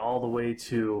take it all the way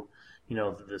to,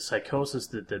 the psychosis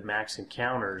that Max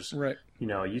encounters. Right.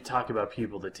 You talk about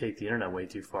people that take the internet way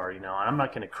too far, and I'm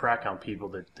not going to crack on people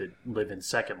that live in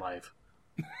Second Life.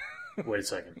 Wait a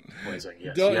second.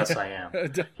 Yes, I am.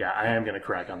 Yeah, I am going to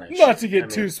crack on that Not shit. to get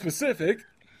too specific.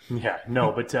 Yeah,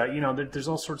 no, but, there's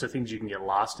all sorts of things you can get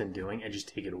lost in doing and just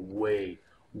take it way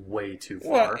too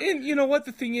far. Well, and you know what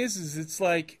the thing is it's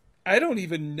like I don't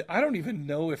even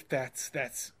know if that's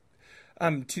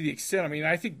to the extent. I mean,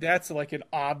 I think that's like an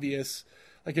obvious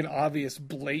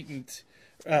blatant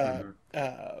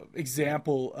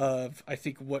example of I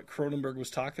think what Cronenberg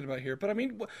was talking about here. But I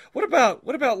mean, what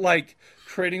about like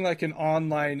creating like an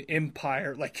online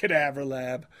empire like Cadaver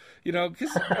Lab? Because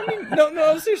I mean,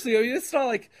 no, seriously, I mean, it's not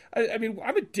like I mean,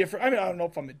 I'm a different. I mean, I don't know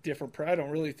if I'm a different. I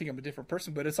don't really think I'm a different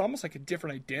person, but it's almost like a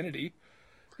different identity.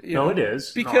 It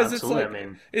is because it's like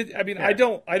yeah. I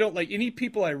don't like any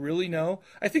people I really know.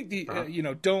 I think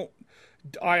don't.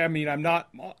 I mean, I'm not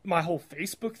my whole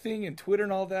Facebook thing and Twitter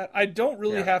and all that. I don't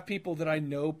really have people that I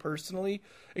know personally,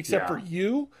 except for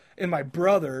you and my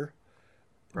brother,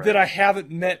 that I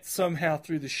haven't met somehow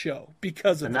through the show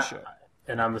because of the show.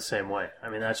 And I'm the same way. I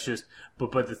mean, that's just.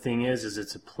 But the thing is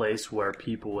it's a place where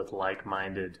people with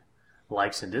like-minded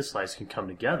likes and dislikes can come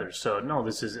together. So no,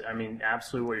 this is, I mean,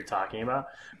 absolutely what you're talking about.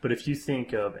 But if you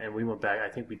think of, and we went back, I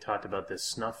think we talked about this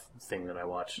snuff thing that I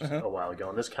watched a while ago,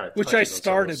 and this kind of which I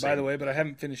started, by the way, but I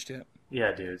haven't finished it.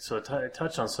 Yeah, dude. So it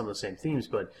touched on some of the same themes,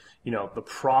 but the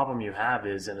problem you have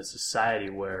is in a society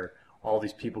where all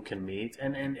these people can meet,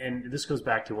 and this goes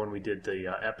back to when we did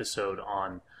the episode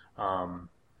on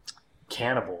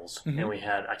cannibals, and we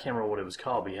had, I can't remember what it was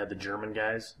called, but you had the German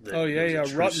guys.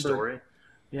 True story.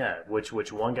 Yeah, which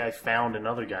one guy found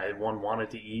another guy. One wanted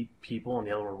to eat people, and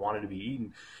the other one wanted to be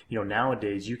eaten.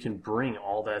 Nowadays you can bring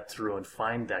all that through and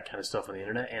find that kind of stuff on the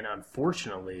internet. And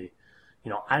unfortunately,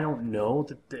 I don't know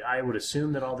that I would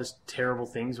assume that all this terrible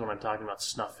things when I'm talking about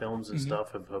snuff films and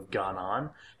stuff have gone on.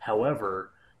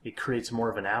 However, it creates more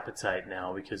of an appetite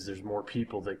now because there's more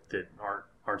people that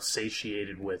aren't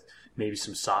satiated with maybe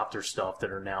some softer stuff that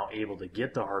are now able to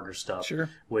get the harder stuff. Sure.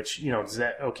 Which, is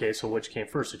that, okay, so which came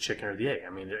first, the chicken or the egg? I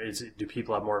mean, do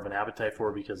people have more of an appetite for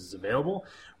it because it's available?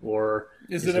 Or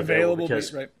is it available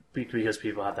because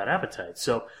people have that appetite?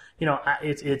 So,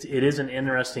 it is an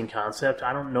interesting concept.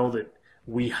 I don't know that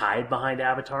we hide behind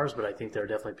avatars, but I think there are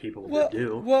definitely people that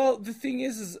do. Well, the thing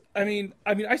is I mean,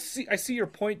 I see your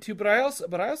point too, but I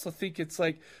also think it's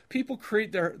like people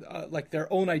create their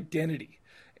their own identity.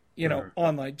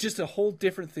 Online, just a whole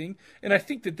different thing. And I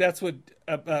think that's what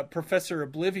Professor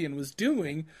Oblivion was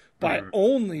doing by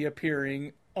only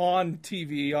appearing on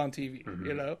TV,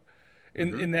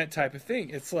 in that type of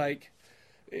thing. It's like,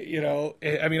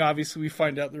 I mean, obviously we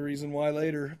find out the reason why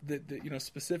later that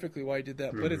specifically why he did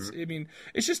that. But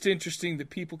it's just interesting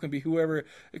that people can be whoever,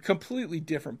 completely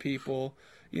different people,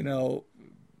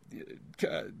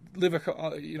 live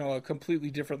a completely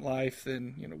different life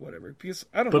than whatever, because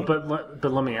I don't know.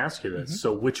 But let me ask you this: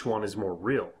 so which one is more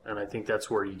real? And I think that's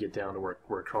where you get down to where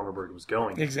Cronenberg was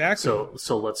going. Exactly.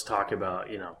 So let's talk about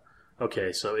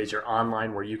okay, so is your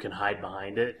online where you can hide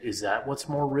behind it? Is that what's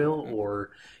more real,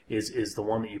 or is the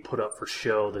one that you put up for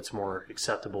show that's more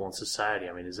acceptable in society?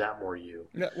 I mean, is that more you?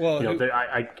 Yeah, well,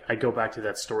 I go back to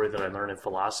that story that I learned in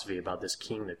philosophy about this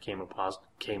king that came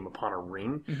upon a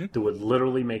ring that would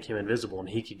literally make him invisible, and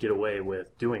he could get away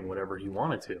with doing whatever he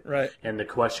wanted to. Right. And the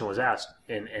question was asked,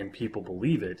 and people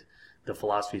believe it. The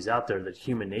philosophy is out there that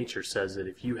human nature says that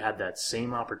if you had that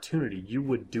same opportunity, you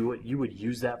would do it. You would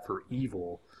use that for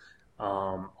evil.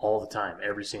 All the time,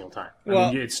 every single time. Well, I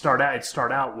mean, it'd start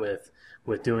out with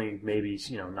doing maybe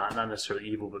not necessarily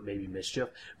evil, but maybe mischief.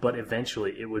 But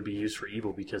eventually, it would be used for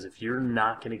evil because if you're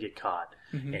not going to get caught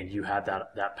and you have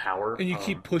that power, and you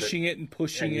keep pushing it and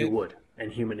pushing it, you would.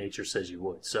 And human nature says you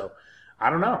would. So I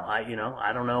don't know. I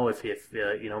don't know if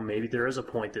maybe there is a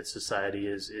point that society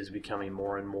is becoming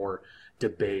more and more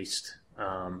debased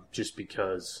just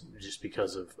because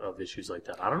of issues like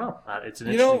that. I don't know. It's an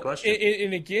interesting question.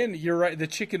 And again, you're right. The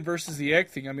chicken versus the egg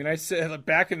thing. I mean, I said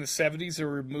back in the 70s, there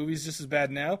were movies just as bad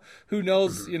now. Who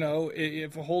knows?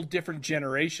 If a whole different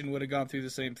generation would have gone through the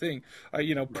same thing.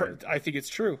 Right. I think it's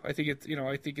true. I think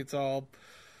it's all.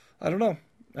 I don't know.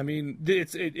 I mean,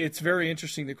 it's very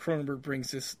interesting that Cronenberg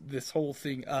brings this whole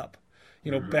thing up.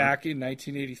 Back in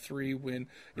 1983 when,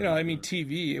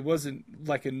 TV, it wasn't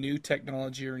like a new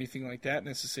technology or anything like that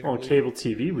necessarily. Well, cable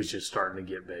TV was just starting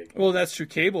to get big. Well, that's true.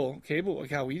 Cable,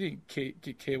 God, we didn't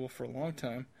get cable for a long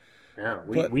time. Yeah,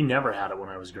 we never had it when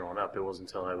I was growing up. It wasn't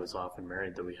until I was off and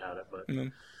married that we had it. But,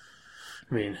 I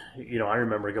mean, I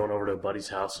remember going over to a buddy's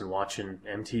house and watching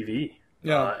MTV.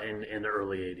 Yeah. In the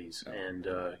early 80s. And,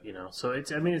 so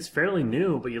it's fairly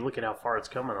new, but you look at how far it's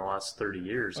come in the last 30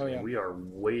 years. And we are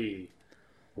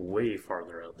way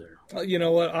farther out there. You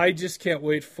know what? I just can't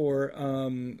wait for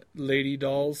lady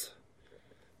dolls.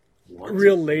 What?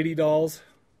 Real lady dolls.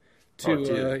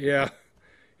 Yeah.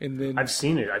 And then I've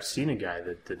seen it. I've seen a guy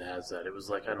that has that. It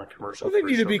was like on a commercial. Well, they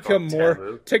need to become more.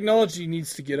 Taboo. Technology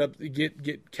needs to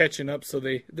get catching up so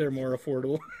they're more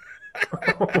affordable.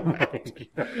 Oh my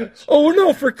gosh. Oh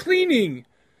no, for cleaning.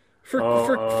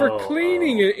 For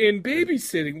cleaning and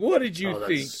babysitting. What did you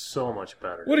think? That's so much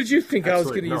better. What did you think I was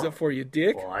going to use it for, you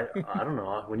dick? Well, I don't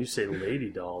know. When you say lady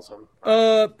dolls,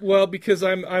 well, because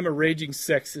I'm a raging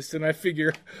sexist, and I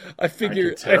figure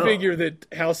that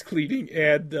house cleaning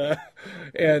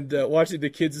and watching the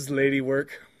kids' lady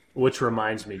work. Which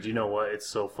reminds me, do you know what? It's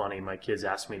so funny. My kids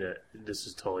ask me to. This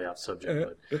is totally off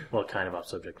subject, but kind of off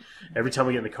subject. Every time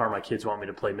we get in the car, my kids want me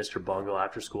to play Mr. Bungle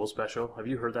After School Special. Have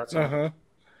you heard that song? Uh-huh.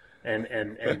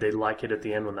 And they like it at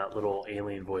the end when that little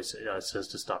alien voice says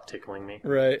to stop tickling me.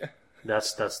 Right.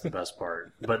 That's the best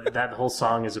part. But that whole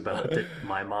song is about that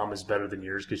my mom is better than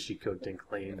yours because she cooked and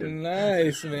cleaned.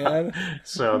 Nice, man.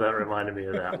 So that reminded me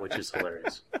of that, which is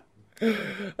hilarious.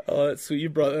 Oh, that's sweet. You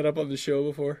brought that up on the show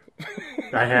before.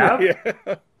 I have? Yeah.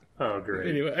 Oh, great.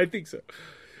 Anyway, I think so.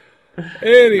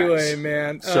 Anyway, nice.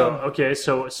 Man.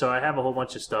 So I have a whole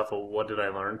bunch of stuff. What did I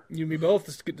learn? You and me both.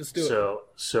 Let's do it.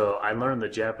 So I learned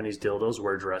that Japanese dildos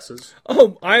wear dresses.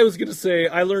 Oh, I was going to say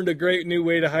I learned a great new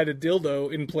way to hide a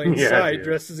dildo in plain sight, dude.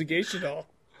 dressed as a geisha doll.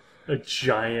 A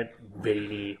giant,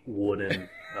 veiny, wooden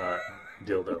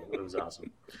dildo. It was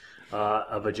awesome.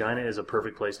 A vagina is a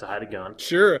perfect place to hide a gun.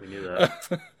 Sure. We knew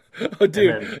that. Oh,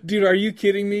 dude, are you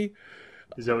kidding me?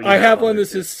 Is that what I have one that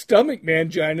says stomach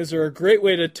manginas are a great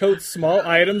way to tote small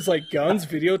items like guns,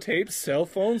 videotapes, cell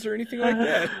phones, or anything like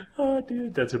that. Oh,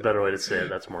 dude, that's a better way to say it.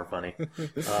 That's more funny.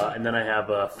 And then I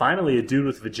have finally a dude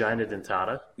with vagina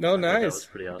dentata. No, nice. That was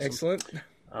pretty awesome. Excellent.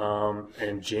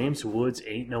 And James Woods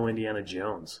ain't no Indiana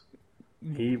Jones.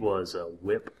 He was a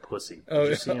whip pussy. Did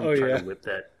you see him trying to whip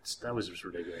that? That was just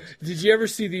ridiculous. Did you ever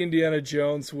see the Indiana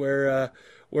Jones where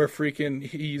freaking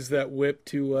he used that whip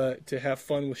to have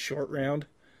fun with Short Round?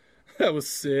 That was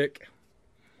sick.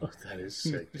 Oh, that is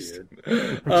sick, dude.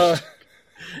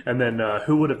 And then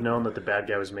who would have known that the bad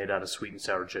guy was made out of sweet and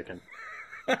sour chicken?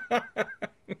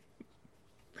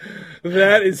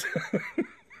 That is...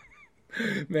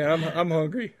 Man, I'm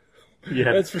hungry.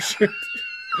 Yeah. That's for sure.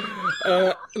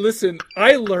 Listen,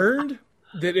 I learned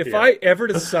that if I ever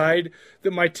decide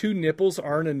that my two nipples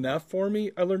aren't enough for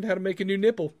me, I learned how to make a new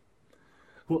nipple.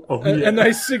 Well, a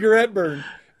nice cigarette burn.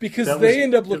 Because they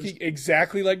end up looking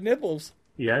exactly like nipples.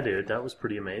 Yeah, dude, that was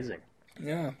pretty amazing.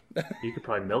 Yeah. You could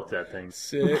probably milk that thing.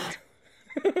 Sick.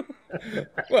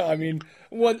 Well, I mean,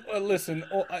 listen,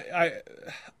 I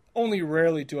only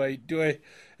rarely do I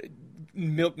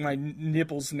milk my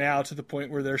nipples now to the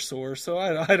point where they're sore, so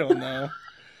I don't know.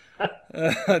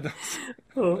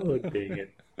 Oh, dang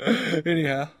it.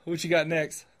 Anyhow, what you got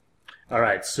next? All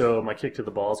right, so my kick to the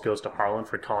balls goes to Harlan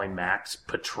for calling Max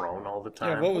Patron all the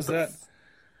time. Yeah, what was that?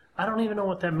 I don't even know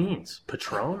what that means.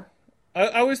 Patron? I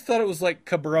always thought it was like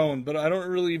cabron, but I don't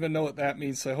really even know what that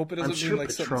means, so I hope it doesn't mean like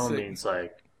Patron something sick. Means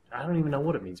like, I don't even know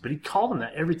what it means, but he called him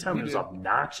that every time. It was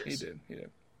obnoxious. He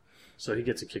did. So he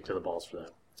gets a kick to the balls for that.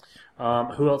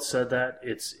 Who else said that?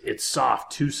 It's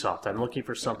soft, too soft. I'm looking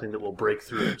for something that will break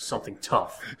through, something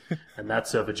tough. And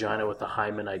that's a vagina with a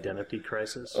hymen identity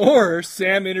crisis. Or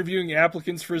Sam interviewing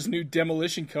applicants for his new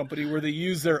demolition company where they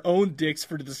use their own dicks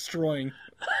for destroying.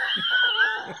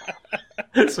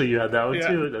 So you had that one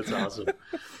too? That's awesome.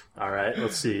 All right,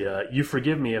 let's see. You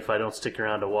forgive me if I don't stick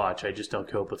around to watch. I just don't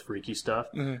cope with freaky stuff.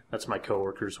 Mm-hmm. That's my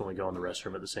coworkers when we go in the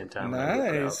restroom at the same time.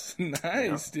 Nice,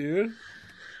 dude.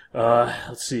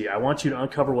 Let's see. I want you to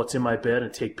uncover what's in my bed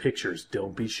and take pictures.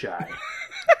 Don't be shy.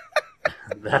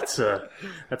 That's a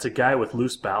guy with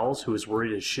loose bowels who is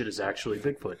worried his shit is actually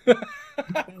Bigfoot.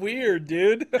 Weird,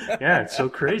 dude. Yeah, it's so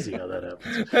crazy how that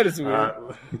happens. That is weird.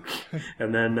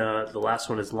 And then the last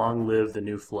one is Long Live the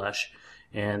New Flesh.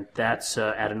 And that's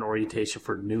at an orientation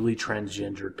for newly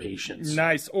transgendered patients.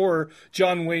 Nice. Or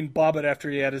John Wayne Bobbitt after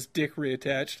he had his dick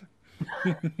reattached.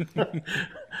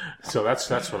 So that's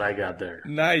what I got there.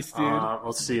 Nice, dude.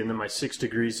 Let's see. And then my 6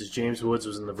 degrees is James Woods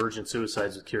was in The Virgin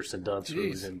Suicides with Kirsten Dunst, who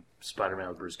was in Spider-Man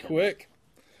with Bruce Campbell. Quick.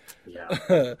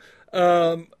 Yeah.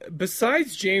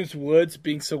 Besides James Woods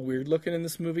being so weird looking in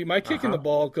this movie, my kick in the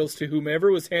ball goes to whomever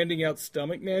was handing out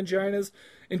stomach manginas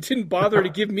and didn't bother to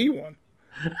give me one.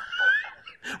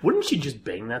 Wouldn't you just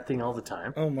bang that thing all the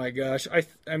time? Oh my gosh!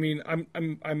 I mean,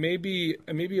 I may be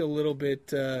a little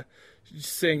bit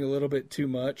saying a little bit too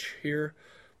much here,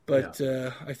 but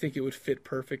I think it would fit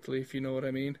perfectly, if you know what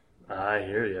I mean. I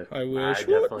hear you. I wish. I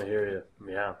definitely hear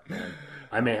you. Yeah, man.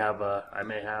 I may have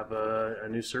a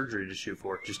new surgery to shoot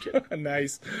for. Just kidding.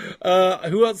 Nice.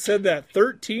 Who else said that?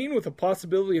 13 with a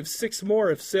possibility of 6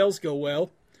 more if sales go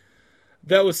well.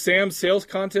 That was Sam's sales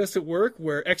contest at work,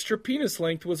 where extra penis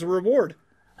length was a reward.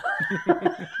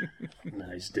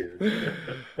 Nice, dude.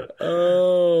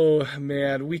 Oh,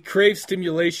 man. We crave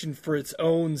stimulation for its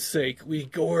own sake. We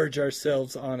gorge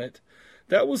ourselves on it.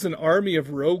 That was an army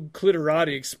of rogue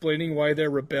clitorati explaining why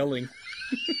they're rebelling.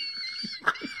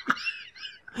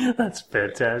 That's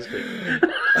fantastic.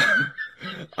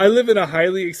 I live in a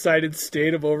highly excited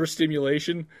state of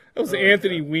overstimulation. That was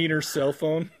Anthony Weiner's cell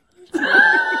phone.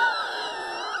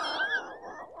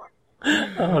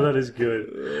 Oh, that is good.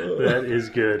 That is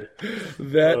good.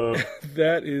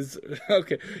 That is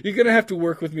okay. You're gonna have to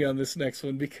work with me on this next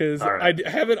one because I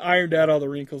haven't ironed out all the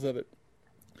wrinkles of it.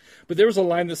 But there was a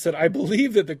line that said, "I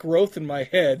believe that the growth in my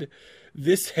head,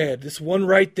 this one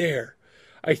right there,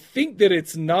 I think that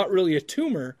it's not really a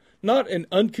tumor, not an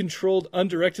uncontrolled,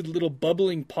 undirected little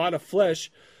bubbling pot of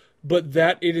flesh, but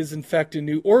that it is in fact a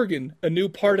new organ, a new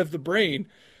part of the brain."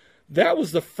 That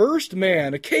was the first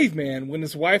man, a caveman, when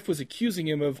his wife was accusing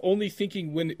him of only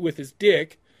thinking with his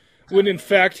dick, when in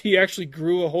fact he actually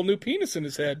grew a whole new penis in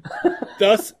his head.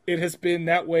 Thus, it has been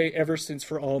that way ever since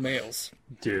for all males.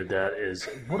 Dude, that is...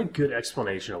 What a good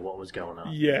explanation of what was going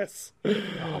on. Yes.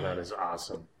 Oh, that is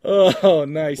awesome. Oh,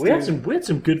 nice, we had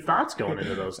some good thoughts going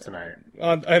into those tonight.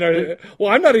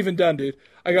 Well, I'm not even done, dude.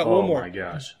 I got one more. Oh, my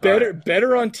gosh.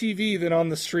 Better on TV than on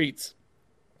the streets.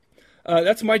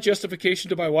 That's my justification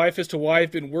to my wife as to why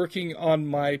I've been working on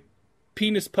my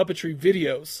penis puppetry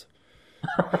videos.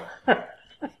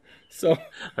 So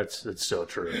that's so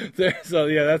true. So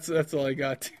yeah, that's all I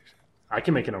got. Dude. I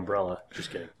can make an umbrella. Just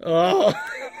kidding. Oh.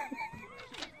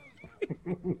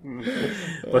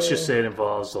 Let's just say it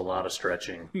involves a lot of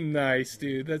stretching. Nice,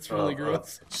 dude. That's really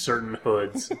gross. Certain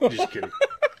hoods. Just kidding.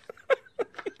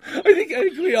 I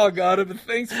think we all got it, but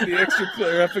thanks for the extra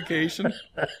clarification.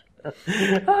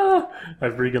 I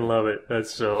freaking love it. That's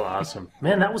so awesome,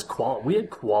 man. That was quality. We had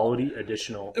quality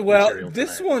additional material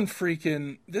this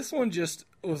tonight. This one just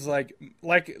was like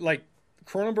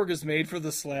Cronenberg is made for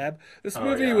the Slab. This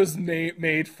movie was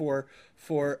made for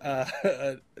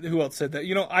who else said that?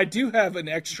 You know, I do have an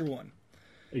extra one.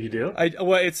 You do?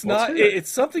 It's not.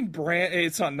 It's something brand.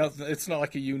 It's not nothing. It's not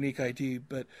like a unique ID,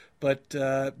 but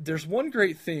there's one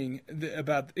great thing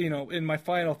about in my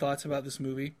final thoughts about this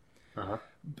movie.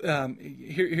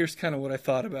 Here's kind of what I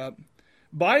thought about.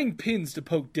 Buying pins to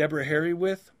poke Deborah Harry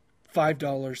with,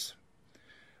 $5.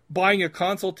 Buying a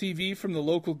console TV from the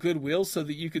local Goodwill so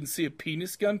that you can see a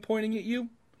penis gun pointing at you,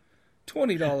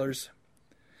 $20.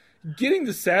 Getting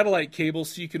the satellite cable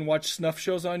so you can watch snuff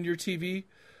shows on your TV,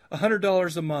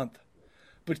 $100 a month.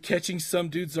 But catching some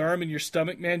dude's arm in your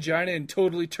stomach mangina and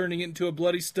totally turning it into a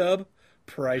bloody stub,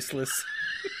 priceless.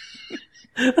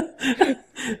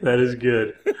 That is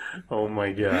good. Oh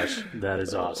my gosh, that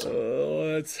is awesome.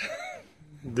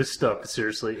 This stuff is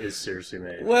seriously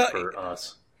made for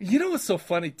us. You know what's so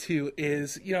funny too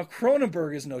is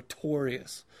Cronenberg is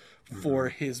notorious for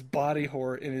his body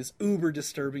horror and his uber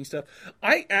disturbing stuff.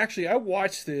 I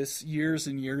watched this years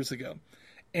and years ago,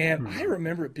 and I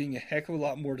remember it being a heck of a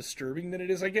lot more disturbing than it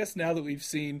is. I guess now that we've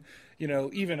seen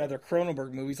even other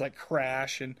Cronenberg movies like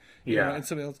Crash and and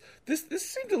something else, this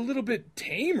seemed a little bit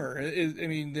tamer.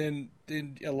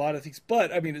 Than a lot of things,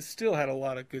 but it still had a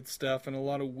lot of good stuff and a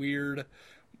lot of weird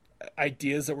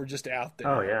ideas that were just out there.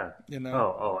 Oh yeah,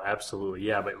 Oh, absolutely,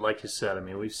 yeah. But like you said,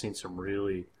 we've seen some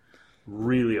really,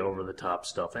 really over the top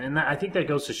stuff, and I think that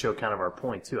goes to show kind of our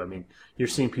point too. You're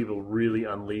seeing people really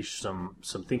unleash some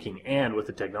thinking, and with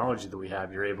the technology that we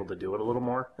have, you're able to do it a little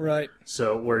more. Right.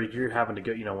 So where you're having to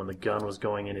go, when the gun was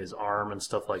going in his arm and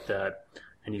stuff like that,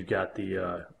 and you've got the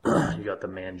you got the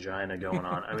mangina going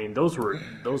on. I mean, those were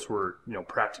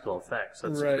practical effects.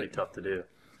 That's pretty tough to do.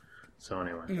 So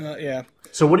anyway, yeah.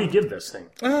 So what do you give this thing?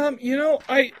 I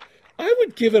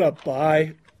would give it a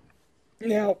buy.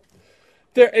 Now,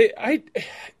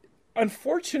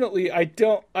 unfortunately, I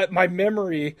don't. My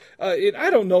memory.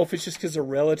 I don't know if it's just because a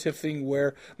relative thing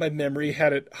where my memory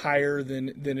had it higher than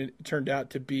it turned out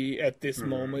to be at this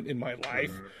moment in my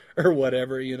life, or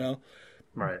whatever.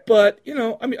 Right. But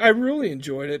I mean, I really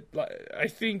enjoyed it. I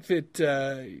think that.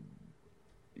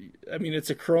 I mean, it's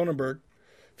a Cronenberg.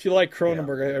 If you like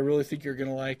Cronenberg, I really think you're going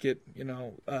to like it.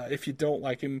 If you don't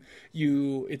like him,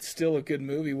 it's still a good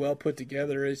movie, well put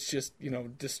together. It's just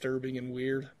disturbing and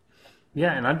weird.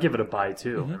 Yeah, and I'd give it a buy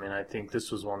too. I mean, I think this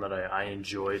was one that I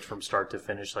enjoyed from start to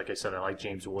finish. Like I said, I like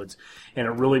James Woods, and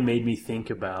it really made me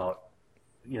think about.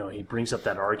 He brings up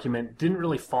that argument. Didn't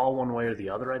really fall one way or the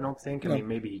other, I don't think. I mean,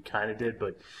 maybe he kind of did,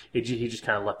 but he just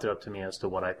kind of left it up to me as to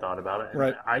what I thought about it. And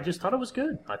right. I just thought it was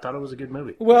good. I thought it was a good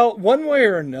movie. Well, one way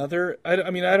or another,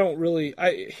 I mean, I don't really...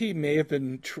 he may have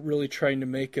been really trying to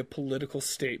make a political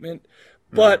statement,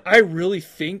 but I really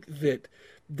think that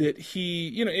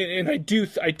he... and I do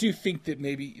think that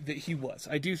maybe that he was.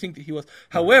 I do think that he was.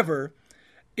 However,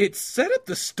 it set up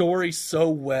the story so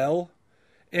well...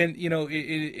 And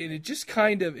it just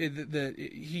kind of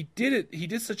he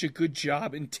did such a good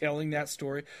job in telling that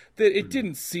story that it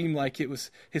didn't seem like it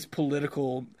was his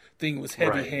political thing was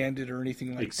heavy-handed or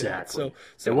anything like that. So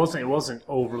it wasn't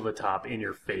over the top in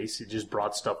your face. It just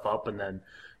brought stuff up and then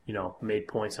made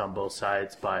points on both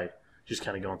sides by just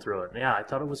kind of going through it. Yeah, I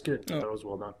thought it was good. I thought it was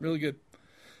well done. Really good.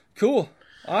 Cool.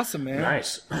 Awesome, man.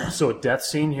 Nice. So a death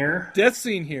scene here. Death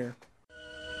scene here.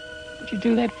 What'd you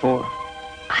do that for?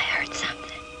 I heard something.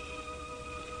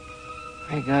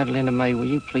 Hey, God, Linda May, will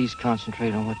you please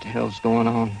concentrate on what the hell's going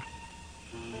on?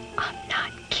 I'm not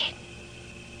kidding.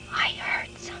 I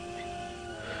heard something.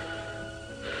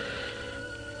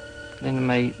 Linda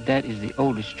May, that is the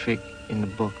oldest trick in the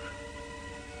book.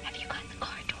 Have you got the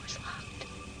car doors locked?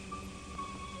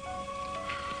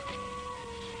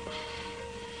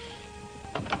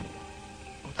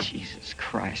 Jesus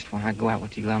Christ, when I go out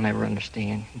with you, I'll never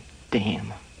understand.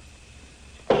 Damn.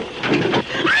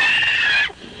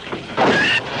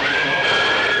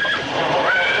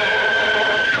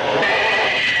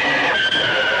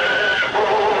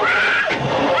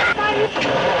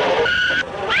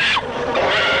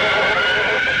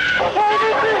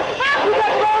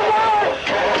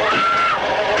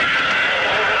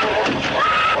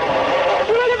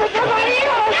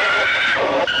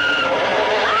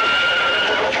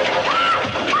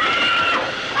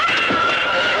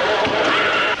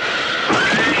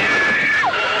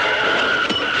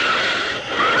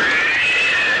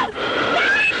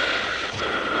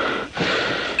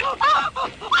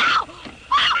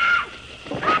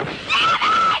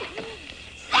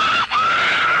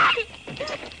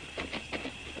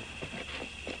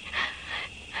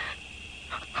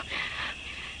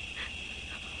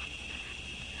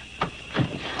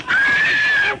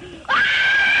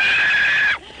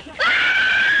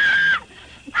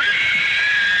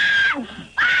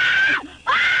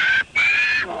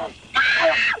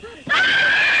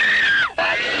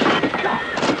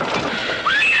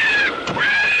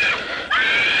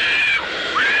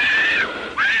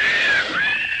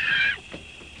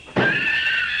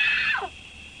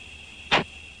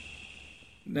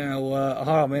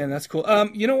 Oh man, that's cool.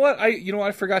 You know what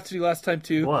I forgot to do last time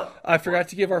too? What? I forgot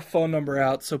to give our phone number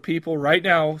out. So people right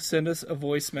now send us a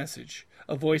voice message,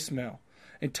 a voicemail,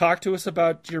 and talk to us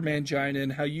about your mangina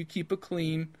and how you keep it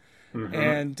clean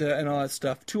and all that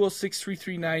stuff.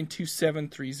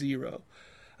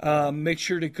 206-339-2730. Make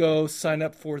sure to go sign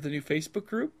up for the new Facebook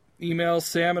group. Email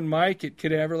Sam and Mike at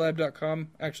cadaverlab.com.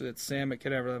 Actually, that's Sam at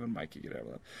cadaverlab and Mike at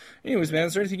cadaverlab. Anyways, man,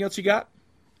 is there anything else you got?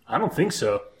 I don't think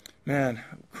so. Man,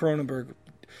 Cronenberg,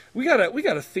 we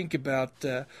gotta think about.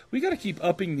 We gotta keep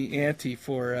upping the ante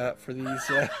for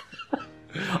these.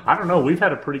 I don't know. We've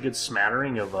had a pretty good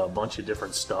smattering of a bunch of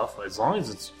different stuff. As long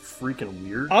as it's freaking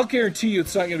weird. I'll guarantee you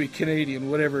it's not going to be Canadian,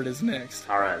 whatever it is next.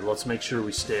 All right, let's make sure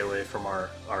we stay away from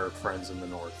our friends in the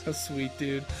north. That's sweet,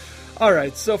 dude. All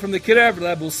right, so from the Cadaver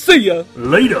Lab, we'll see ya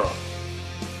later.